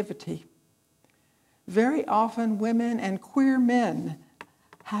 Creativity. Very often women and queer men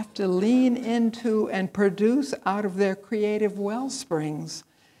have to lean into and produce out of their creative wellsprings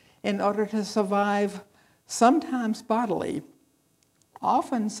in order to survive, sometimes bodily,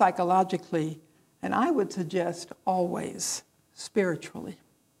 often psychologically, and I would suggest always spiritually.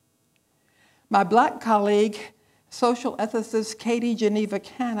 My Black colleague, social ethicist Katie Geneva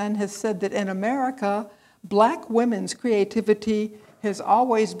Cannon, has said that in America, Black women's creativity has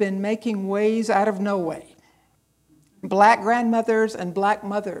always been making ways out of no way. Black grandmothers and Black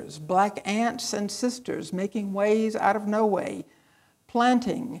mothers, Black aunts and sisters making ways out of no way,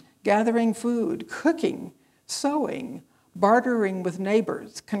 planting, gathering food, cooking, sewing, bartering with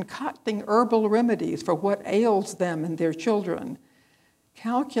neighbors, concocting herbal remedies for what ails them and their children,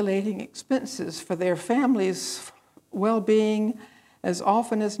 calculating expenses for their families' well-being, as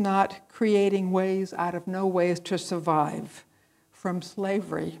often as not creating ways out of no ways to survive, from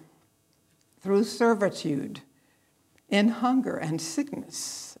slavery, through servitude, in hunger and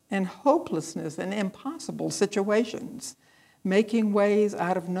sickness, and hopelessness and impossible situations, making ways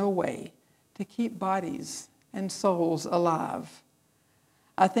out of no way to keep bodies and souls alive.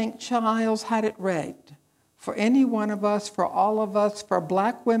 I think Childs had it right. For any one of us, for all of us, for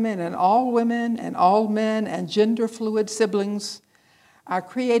Black women and all men and gender-fluid siblings, our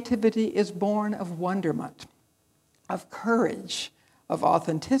creativity is born of wonderment, of courage, of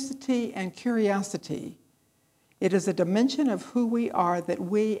authenticity and curiosity. It is a dimension of who we are that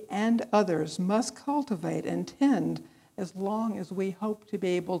we and others must cultivate and tend as long as we hope to be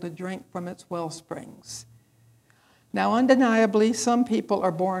able to drink from its wellsprings. Now, undeniably, some people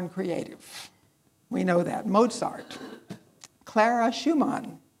are born creative. We know that. Mozart, Clara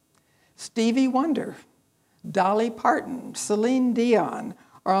Schumann, Stevie Wonder, Dolly Parton, Celine Dion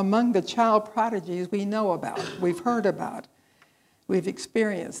are among the child prodigies we know about, we've heard about, we've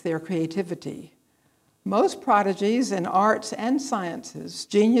experienced their creativity. Most prodigies in arts and sciences,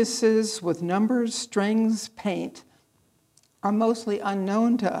 geniuses with numbers, strings, paint, are mostly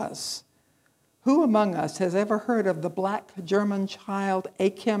unknown to us. Who among us has ever heard of the Black German child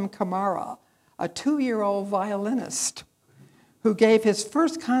Achim Kamara, a 2-year-old violinist who gave his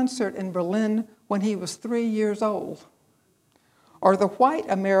first concert in Berlin when he was 3 years old? Or the white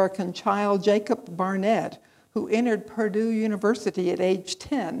American child Jacob Barnett, who entered Purdue University at age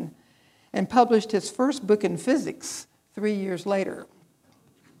 10 and published his first book in physics 3 years later.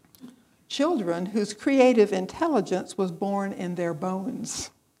 Children whose creative intelligence was born in their bones.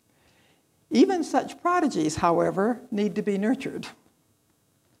 Even such prodigies, however, need to be nurtured.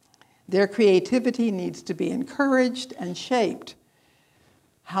 Their creativity needs to be encouraged and shaped.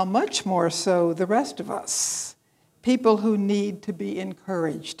 How much more so the rest of us, people who need to be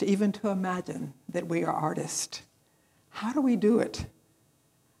encouraged, even to imagine that we are artists. How do we do it?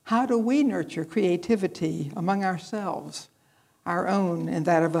 How do we nurture creativity among ourselves, our own and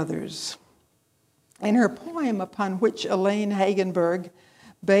that of others? In her poem, upon which Elaine Hagenberg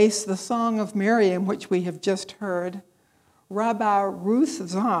based the Song of Miriam, which we have just heard, Rabbi Ruth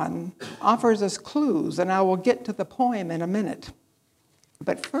Zahn offers us clues, and I will get to the poem in a minute.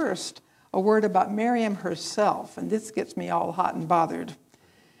 But first, a word about Miriam herself, and this gets me all hot and bothered.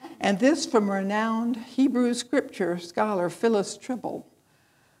 And this from renowned Hebrew scripture scholar Phyllis Tribble,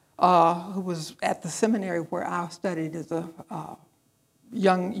 who was at the seminary where I studied as a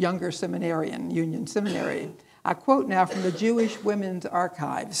younger seminarian, Union Seminary. I quote now from the Jewish Women's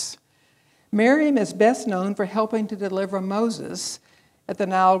Archives. Miriam is best known for helping to deliver Moses at the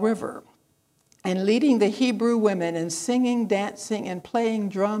Nile River and leading the Hebrew women in singing, dancing, and playing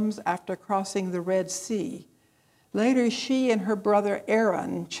drums after crossing the Red Sea. Later, she and her brother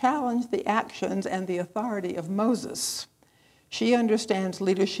Aaron challenged the actions and the authority of Moses. She understands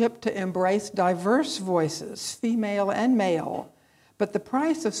leadership to embrace diverse voices, female and male, but the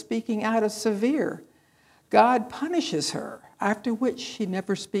price of speaking out is severe. God punishes her, after which she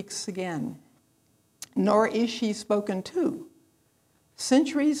never speaks again, nor is she spoken to.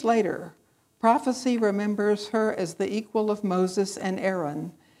 Centuries later, Prophecy remembers her as the equal of Moses and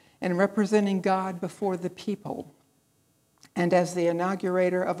Aaron in representing God before the people, and as the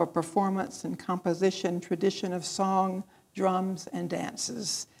inaugurator of a performance and composition tradition of song, drums, and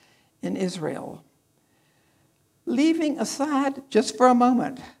dances in Israel. Leaving aside just for a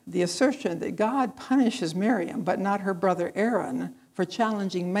moment the assertion that God punishes Miriam but not her brother Aaron for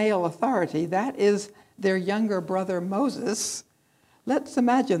challenging male authority, that is their younger brother Moses, let's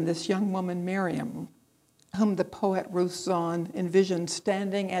imagine this young woman Miriam, whom the poet Ruth Zahn envisioned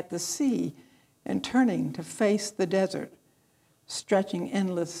standing at the sea and turning to face the desert, stretching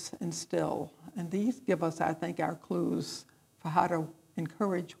endless and still. And these give us, I think, our clues for how to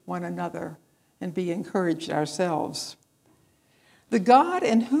encourage one another and be encouraged ourselves. The God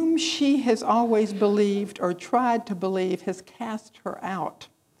in whom she has always believed or tried to believe has cast her out,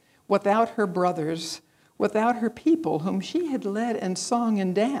 without her brothers, without her people, whom she had led in song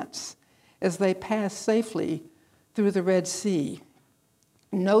and dance as they passed safely through the Red Sea.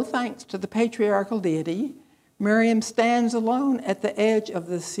 No thanks to the patriarchal deity, Miriam stands alone at the edge of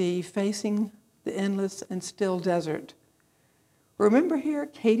the sea, facing the endless and still desert. Remember here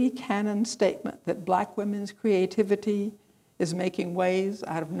Katie Cannon's statement that Black women's creativity is making ways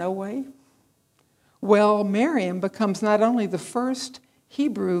out of no way? Well, Miriam becomes not only the first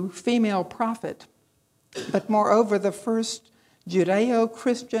Hebrew female prophet, but moreover the first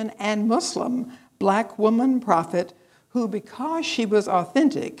Judeo-Christian and Muslim Black woman prophet who, because she was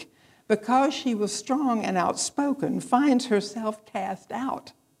authentic, because she was strong and outspoken, finds herself cast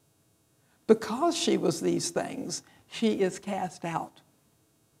out. Because she was these things, she is cast out.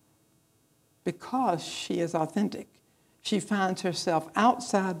 Because she is authentic, she finds herself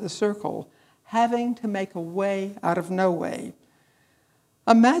outside the circle, having to make a way out of no way.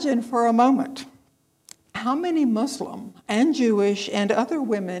 Imagine for a moment how many Muslim and Jewish and other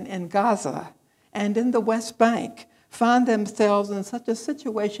women in Gaza and in the West Bank find themselves in such a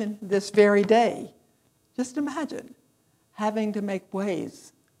situation this very day. Just imagine having to make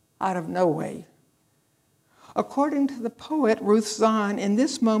ways out of no way. According to the poet Ruth Zahn, in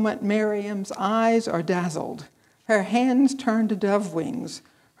this moment, Miriam's eyes are dazzled. Her hands turn to dove wings.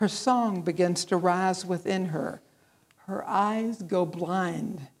 Her song begins to rise within her. Her eyes go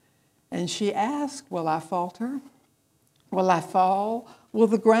blind. And she asks, will I falter? Will I fall? Will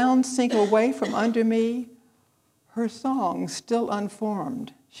the ground sink away from under me? Her song still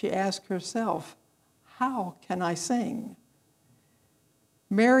unformed. She asks herself, how can I sing?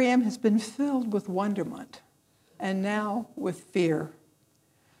 Miriam has been filled with wonderment and now with fear.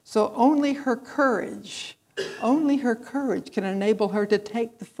 So only her courage can enable her to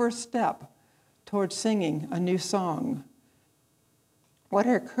take the first step towards singing a new song. What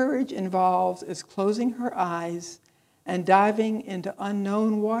her courage involves is closing her eyes and diving into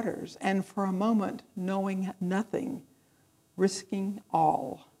unknown waters, and for a moment knowing nothing, risking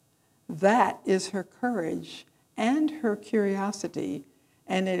all. That is her courage and her curiosity,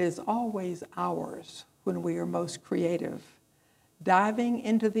 and it is always ours when we are most creative. Diving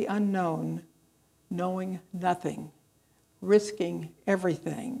into the unknown, knowing nothing, risking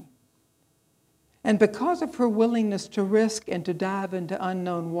everything. And because of her willingness to risk and to dive into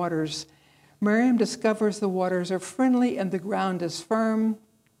unknown waters, Miriam discovers the waters are friendly and the ground is firm,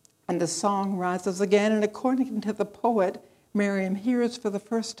 and the song rises again. And according to the poet, Miriam hears for the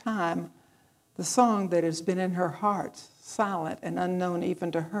first time the song that has been in her heart, silent and unknown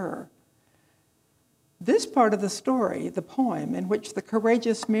even to her. This part of the story, the poem, in which the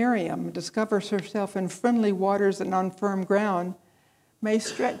courageous Miriam discovers herself in friendly waters and on firm ground, may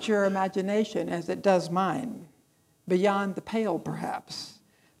stretch your imagination as it does mine, beyond the pale perhaps,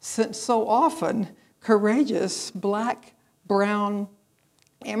 since so often courageous Black, brown,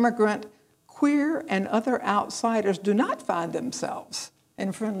 immigrant, queer, and other outsiders do not find themselves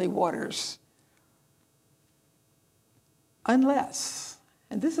in friendly waters. Unless,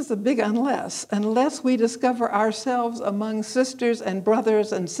 and this is a big unless we discover ourselves among sisters and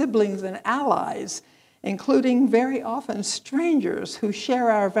brothers and siblings and allies, including very often strangers who share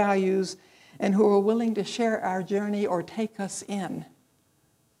our values and who are willing to share our journey or take us in.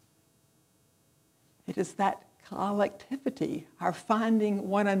 It is that collectivity, our finding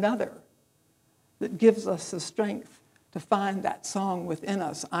one another, that gives us the strength to find that song within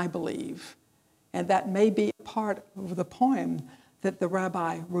us, I believe. And that may be a part of the poem that the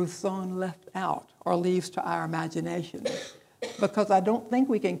Rabbi Ruth Zahn left out or leaves to our imagination. Because I don't think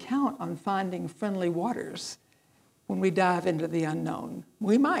we can count on finding friendly waters when we dive into the unknown.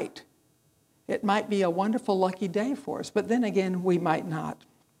 We might. It might be a wonderful, lucky day for us, but then again, we might not.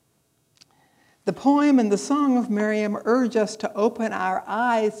 The poem and the Song of Miriam urge us to open our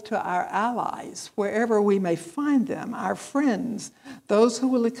eyes to our allies, wherever we may find them, our friends, those who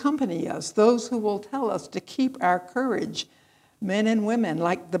will accompany us, those who will tell us to keep our courage, men and women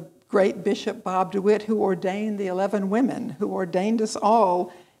like the great Bishop Bob DeWitt, who ordained the 11 women, who ordained us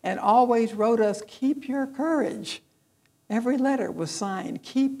all and always wrote us, keep your courage. Every letter was signed,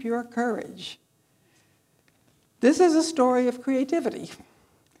 keep your courage. This is a story of creativity,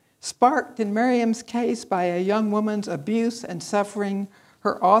 sparked in Miriam's case by a young woman's abuse and suffering,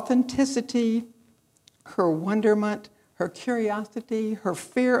 her authenticity, her wonderment, her curiosity, her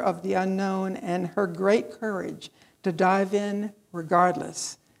fear of the unknown, and her great courage to dive in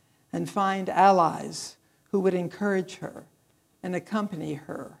regardless and find allies who would encourage her and accompany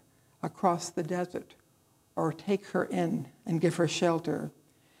her across the desert or take her in and give her shelter.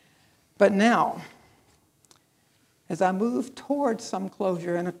 But now, as I move towards some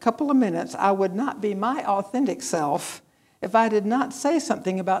closure in a couple of minutes, I would not be my authentic self if I did not say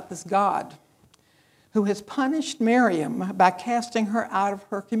something about this God who has punished Miriam by casting her out of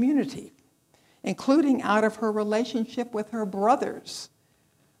her community, including out of her relationship with her brothers,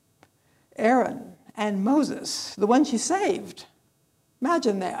 Aaron and Moses, the one she saved.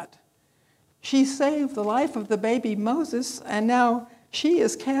 Imagine that. She saved the life of the baby Moses, and now she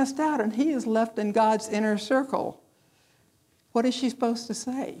is cast out and he is left in God's inner circle. What is she supposed to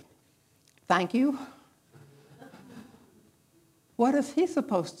say? Thank you? What is he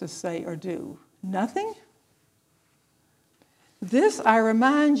supposed to say or do? Nothing? This, I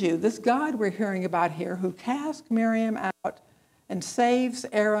remind you, this God we're hearing about here, who cast Miriam out and saves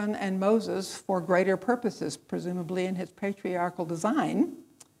Aaron and Moses for greater purposes, presumably in his patriarchal design,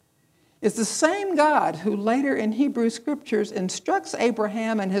 is the same God who later in Hebrew scriptures instructs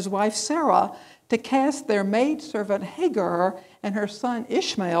Abraham and his wife Sarah to cast their maidservant Hagar and her son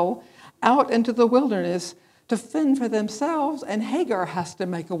Ishmael out into the wilderness to fend for themselves, and Hagar has to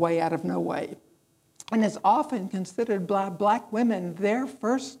make a way out of no way. And is often considered by black women, their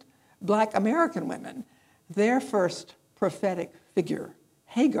first, black American women, their first prophetic figure.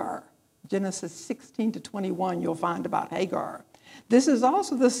 Hagar, Genesis 16 to 21, you'll find about Hagar. This is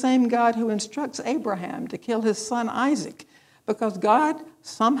also the same God who instructs Abraham to kill his son Isaac, because God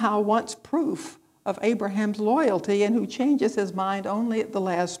somehow wants proof of Abraham's loyalty and who changes his mind only at the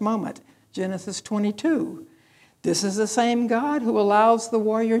last moment, Genesis 22. This is the same God who allows the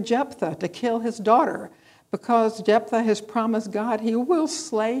warrior Jephthah to kill his daughter, because Jephthah has promised God he will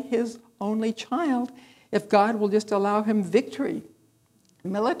slay his only child if God will just allow him victory,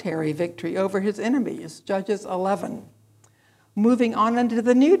 military victory over his enemies, Judges 11. Moving on into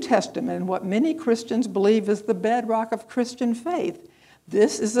the New Testament, and what many Christians believe is the bedrock of Christian faith.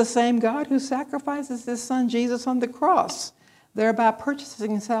 This is the same God who sacrifices his son Jesus on the cross, thereby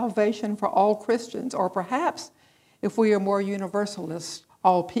purchasing salvation for all Christians, or perhaps, if we are more universalist,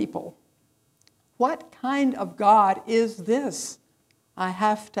 all people. What kind of God is this? I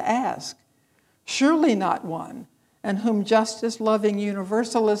have to ask. Surely not one in whom justice-loving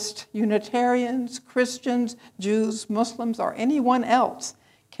universalists, Unitarians, Christians, Jews, Muslims, or anyone else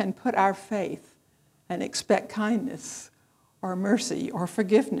can put our faith and expect kindness or mercy or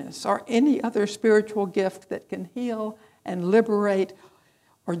forgiveness or any other spiritual gift that can heal and liberate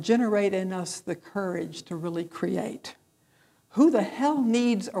or generate in us the courage to really create. Who the hell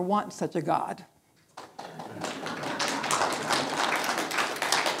needs or wants such a God?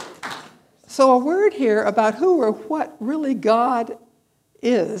 So a word here about who or what really God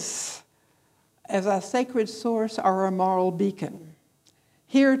is as a sacred source or a moral beacon.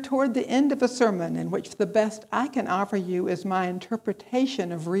 Here toward the end of a sermon in which the best I can offer you is my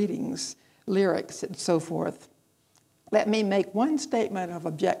interpretation of readings, lyrics, and so forth, let me make one statement of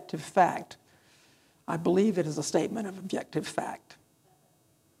objective fact. I believe it is a statement of objective fact.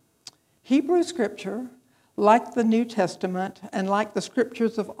 Hebrew scripture, like the New Testament and like the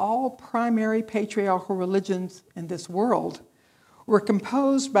scriptures of all primary patriarchal religions in this world, were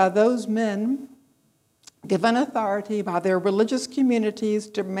composed by those men given authority by their religious communities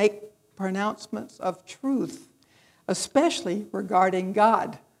to make pronouncements of truth, especially regarding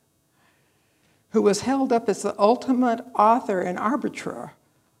God, who was held up as the ultimate author and arbiter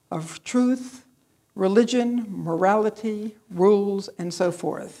of truth, religion, morality, rules, and so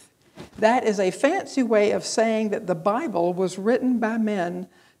forth. That is a fancy way of saying that the Bible was written by men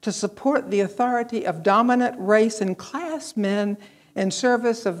to support the authority of dominant race and class men in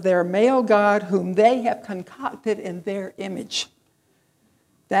service of their male God whom they have concocted in their image.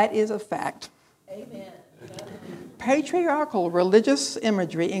 That is a fact. Amen. Patriarchal religious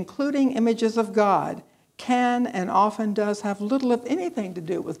imagery, including images of God, can and often does have little, if anything, to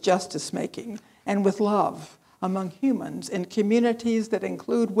do with justice making and with love among humans in communities that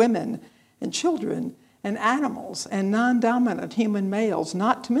include women and children and animals and non-dominant human males,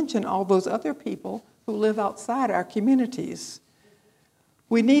 not to mention all those other people who live outside our communities.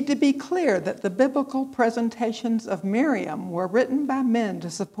 We need to be clear that the biblical presentations of Miriam were written by men to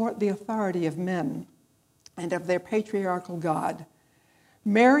support the authority of men and of their patriarchal God.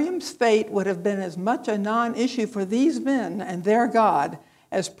 Miriam's fate would have been as much a non-issue for these men and their God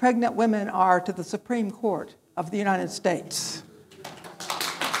as pregnant women are to the Supreme Court of the United States.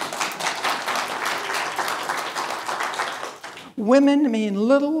 Women mean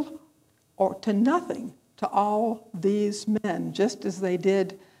little or to nothing to all these men, just as they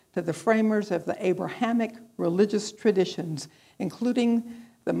did to the framers of the Abrahamic religious traditions, including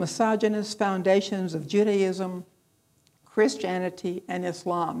the misogynist foundations of Judaism, Christianity, and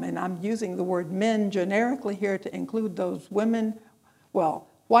Islam. And I'm using the word men generically here to include those women, well,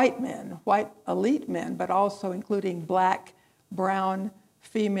 white men, white elite men, but also including black, brown,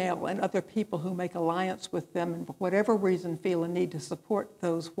 female, and other people who make alliance with them and for whatever reason feel a need to support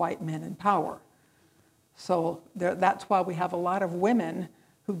those white men in power. So that's why we have a lot of women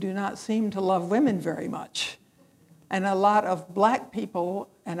who do not seem to love women very much, and a lot of black people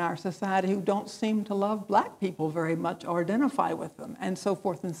in our society who don't seem to love black people very much or identify with them, and so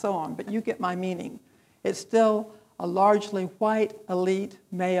forth and so on. But you get my meaning. It's still a largely white, elite,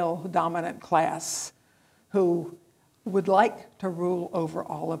 male-dominant class who would like to rule over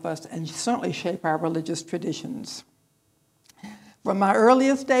all of us and certainly shape our religious traditions. From my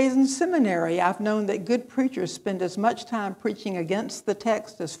earliest days in seminary, I've known that good preachers spend as much time preaching against the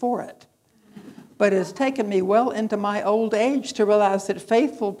text as for it. But it has taken me well into my old age to realize that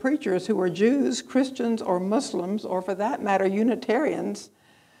faithful preachers who are Jews, Christians, or Muslims, or for that matter, Unitarians,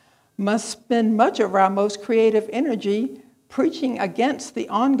 must spend much of our most creative energy preaching against the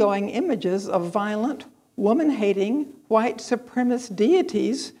ongoing images of violent, woman-hating, white supremacist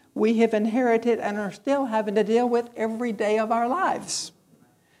deities we have inherited and are still having to deal with every day of our lives.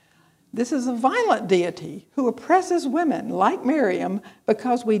 This is a violent deity who oppresses women like Miriam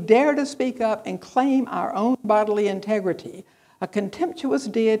because we dare to speak up and claim our own bodily integrity, a contemptuous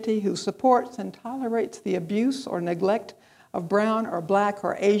deity who supports and tolerates the abuse or neglect of brown or black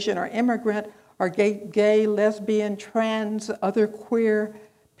or Asian or immigrant or gay, lesbian, trans, other queer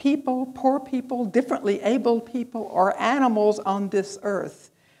people, poor people, differently abled people, or animals on this earth.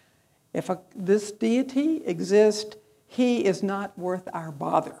 If this deity exists, he is not worth our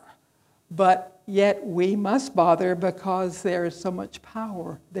bother. But yet we must bother because there is so much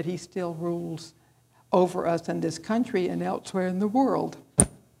power that he still rules over us in this country and elsewhere in the world.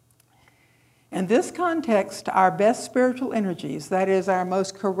 In this context, our best spiritual energies, that is, our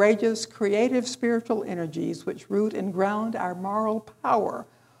most courageous, creative spiritual energies, which root and ground our moral power,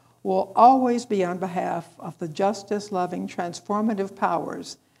 will always be on behalf of the justice-loving, transformative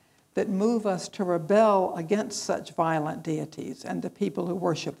powers that move us to rebel against such violent deities and the people who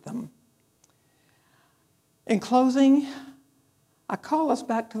worship them. In closing, I call us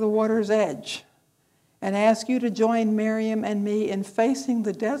back to the water's edge and ask you to join Miriam and me in facing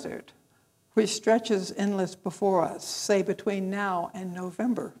the desert, which stretches endless before us, say between now and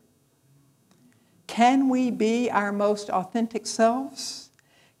November. Can we be our most authentic selves?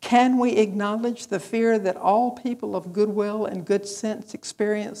 Can we acknowledge the fear that all people of goodwill and good sense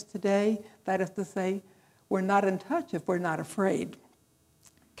experience today? That is to say, we're not in touch if we're not afraid.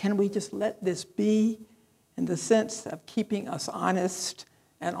 Can we just let this be in the sense of keeping us honest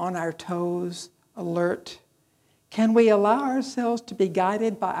and on our toes, alert? Can we allow ourselves to be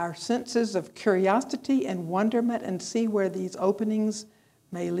guided by our senses of curiosity and wonderment and see where these openings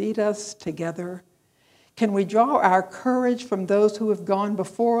may lead us together? Can we draw our courage from those who have gone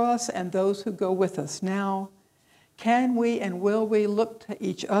before us and those who go with us now? Can we and will we look to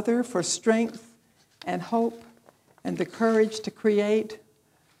each other for strength and hope and the courage to create?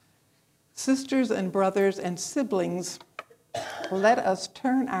 Sisters and brothers and siblings, let us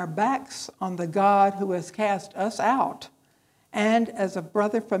turn our backs on the God who has cast us out. And as a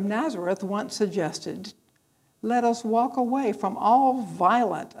brother from Nazareth once suggested, let us walk away from all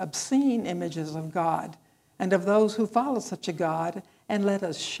violent, obscene images of God and of those who follow such a God, and let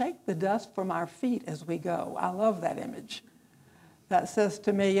us shake the dust from our feet as we go. I love that image. That says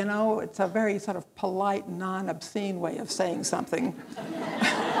to me, you know, it's a very sort of polite, non-obscene way of saying something.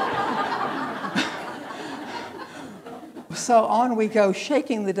 So on we go,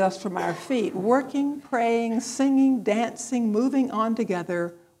 shaking the dust from our feet, working, praying, singing, dancing, moving on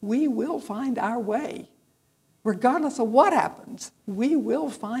together. We will find our way. Regardless of what happens, we will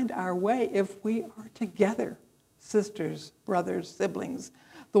find our way if we are together, sisters, brothers, siblings.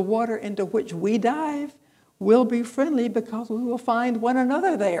 The water into which we dive will be friendly because we will find one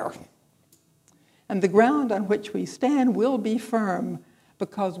another there. And the ground on which we stand will be firm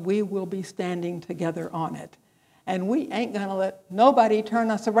because we will be standing together on it. And we ain't going to let nobody turn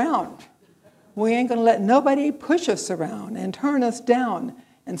us around. We ain't going to let nobody push us around and turn us down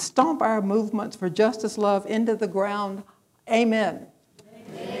and stomp our movements for justice, love into the ground. Amen.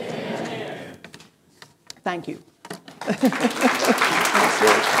 Amen. Thank you.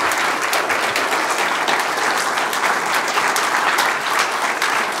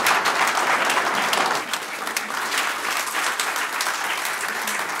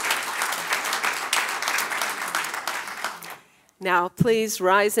 Now, please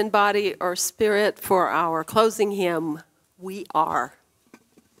rise in body or spirit for our closing hymn, We Are.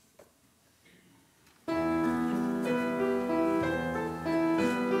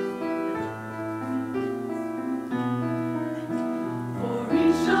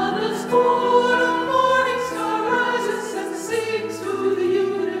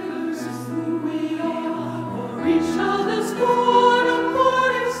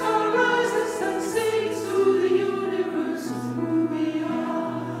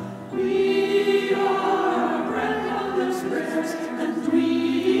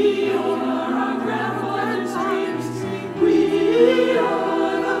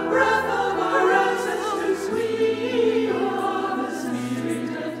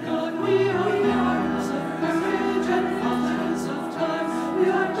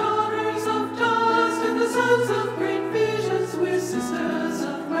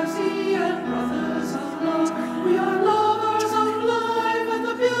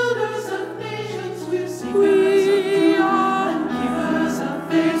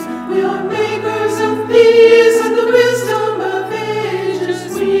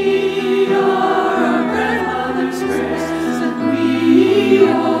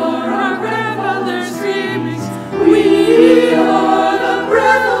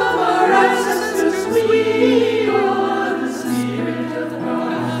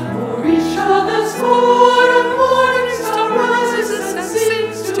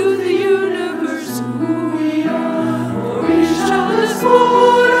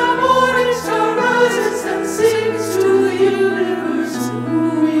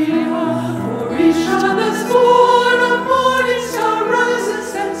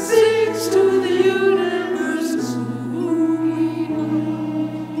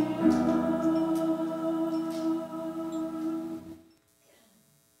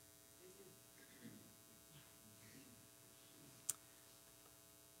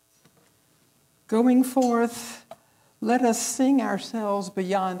 Going forth, let us sing ourselves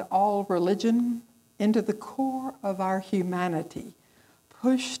beyond all religion into the core of our humanity,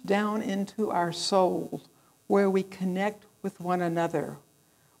 push down into our soul where we connect with one another,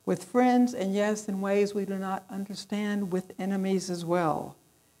 with friends, and yes, in ways we do not understand, with enemies as well,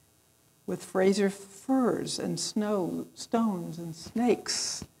 with Fraser firs and snow, stones and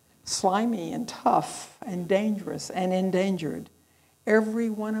snakes, slimy and tough and dangerous and endangered. Every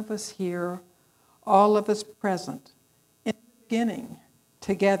one of us here, all of us present, in the beginning,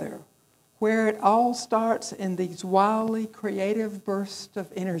 together, where it all starts in these wildly creative bursts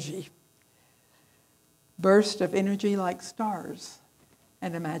of energy like stars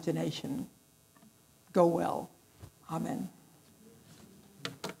and imagination. Go well. Amen.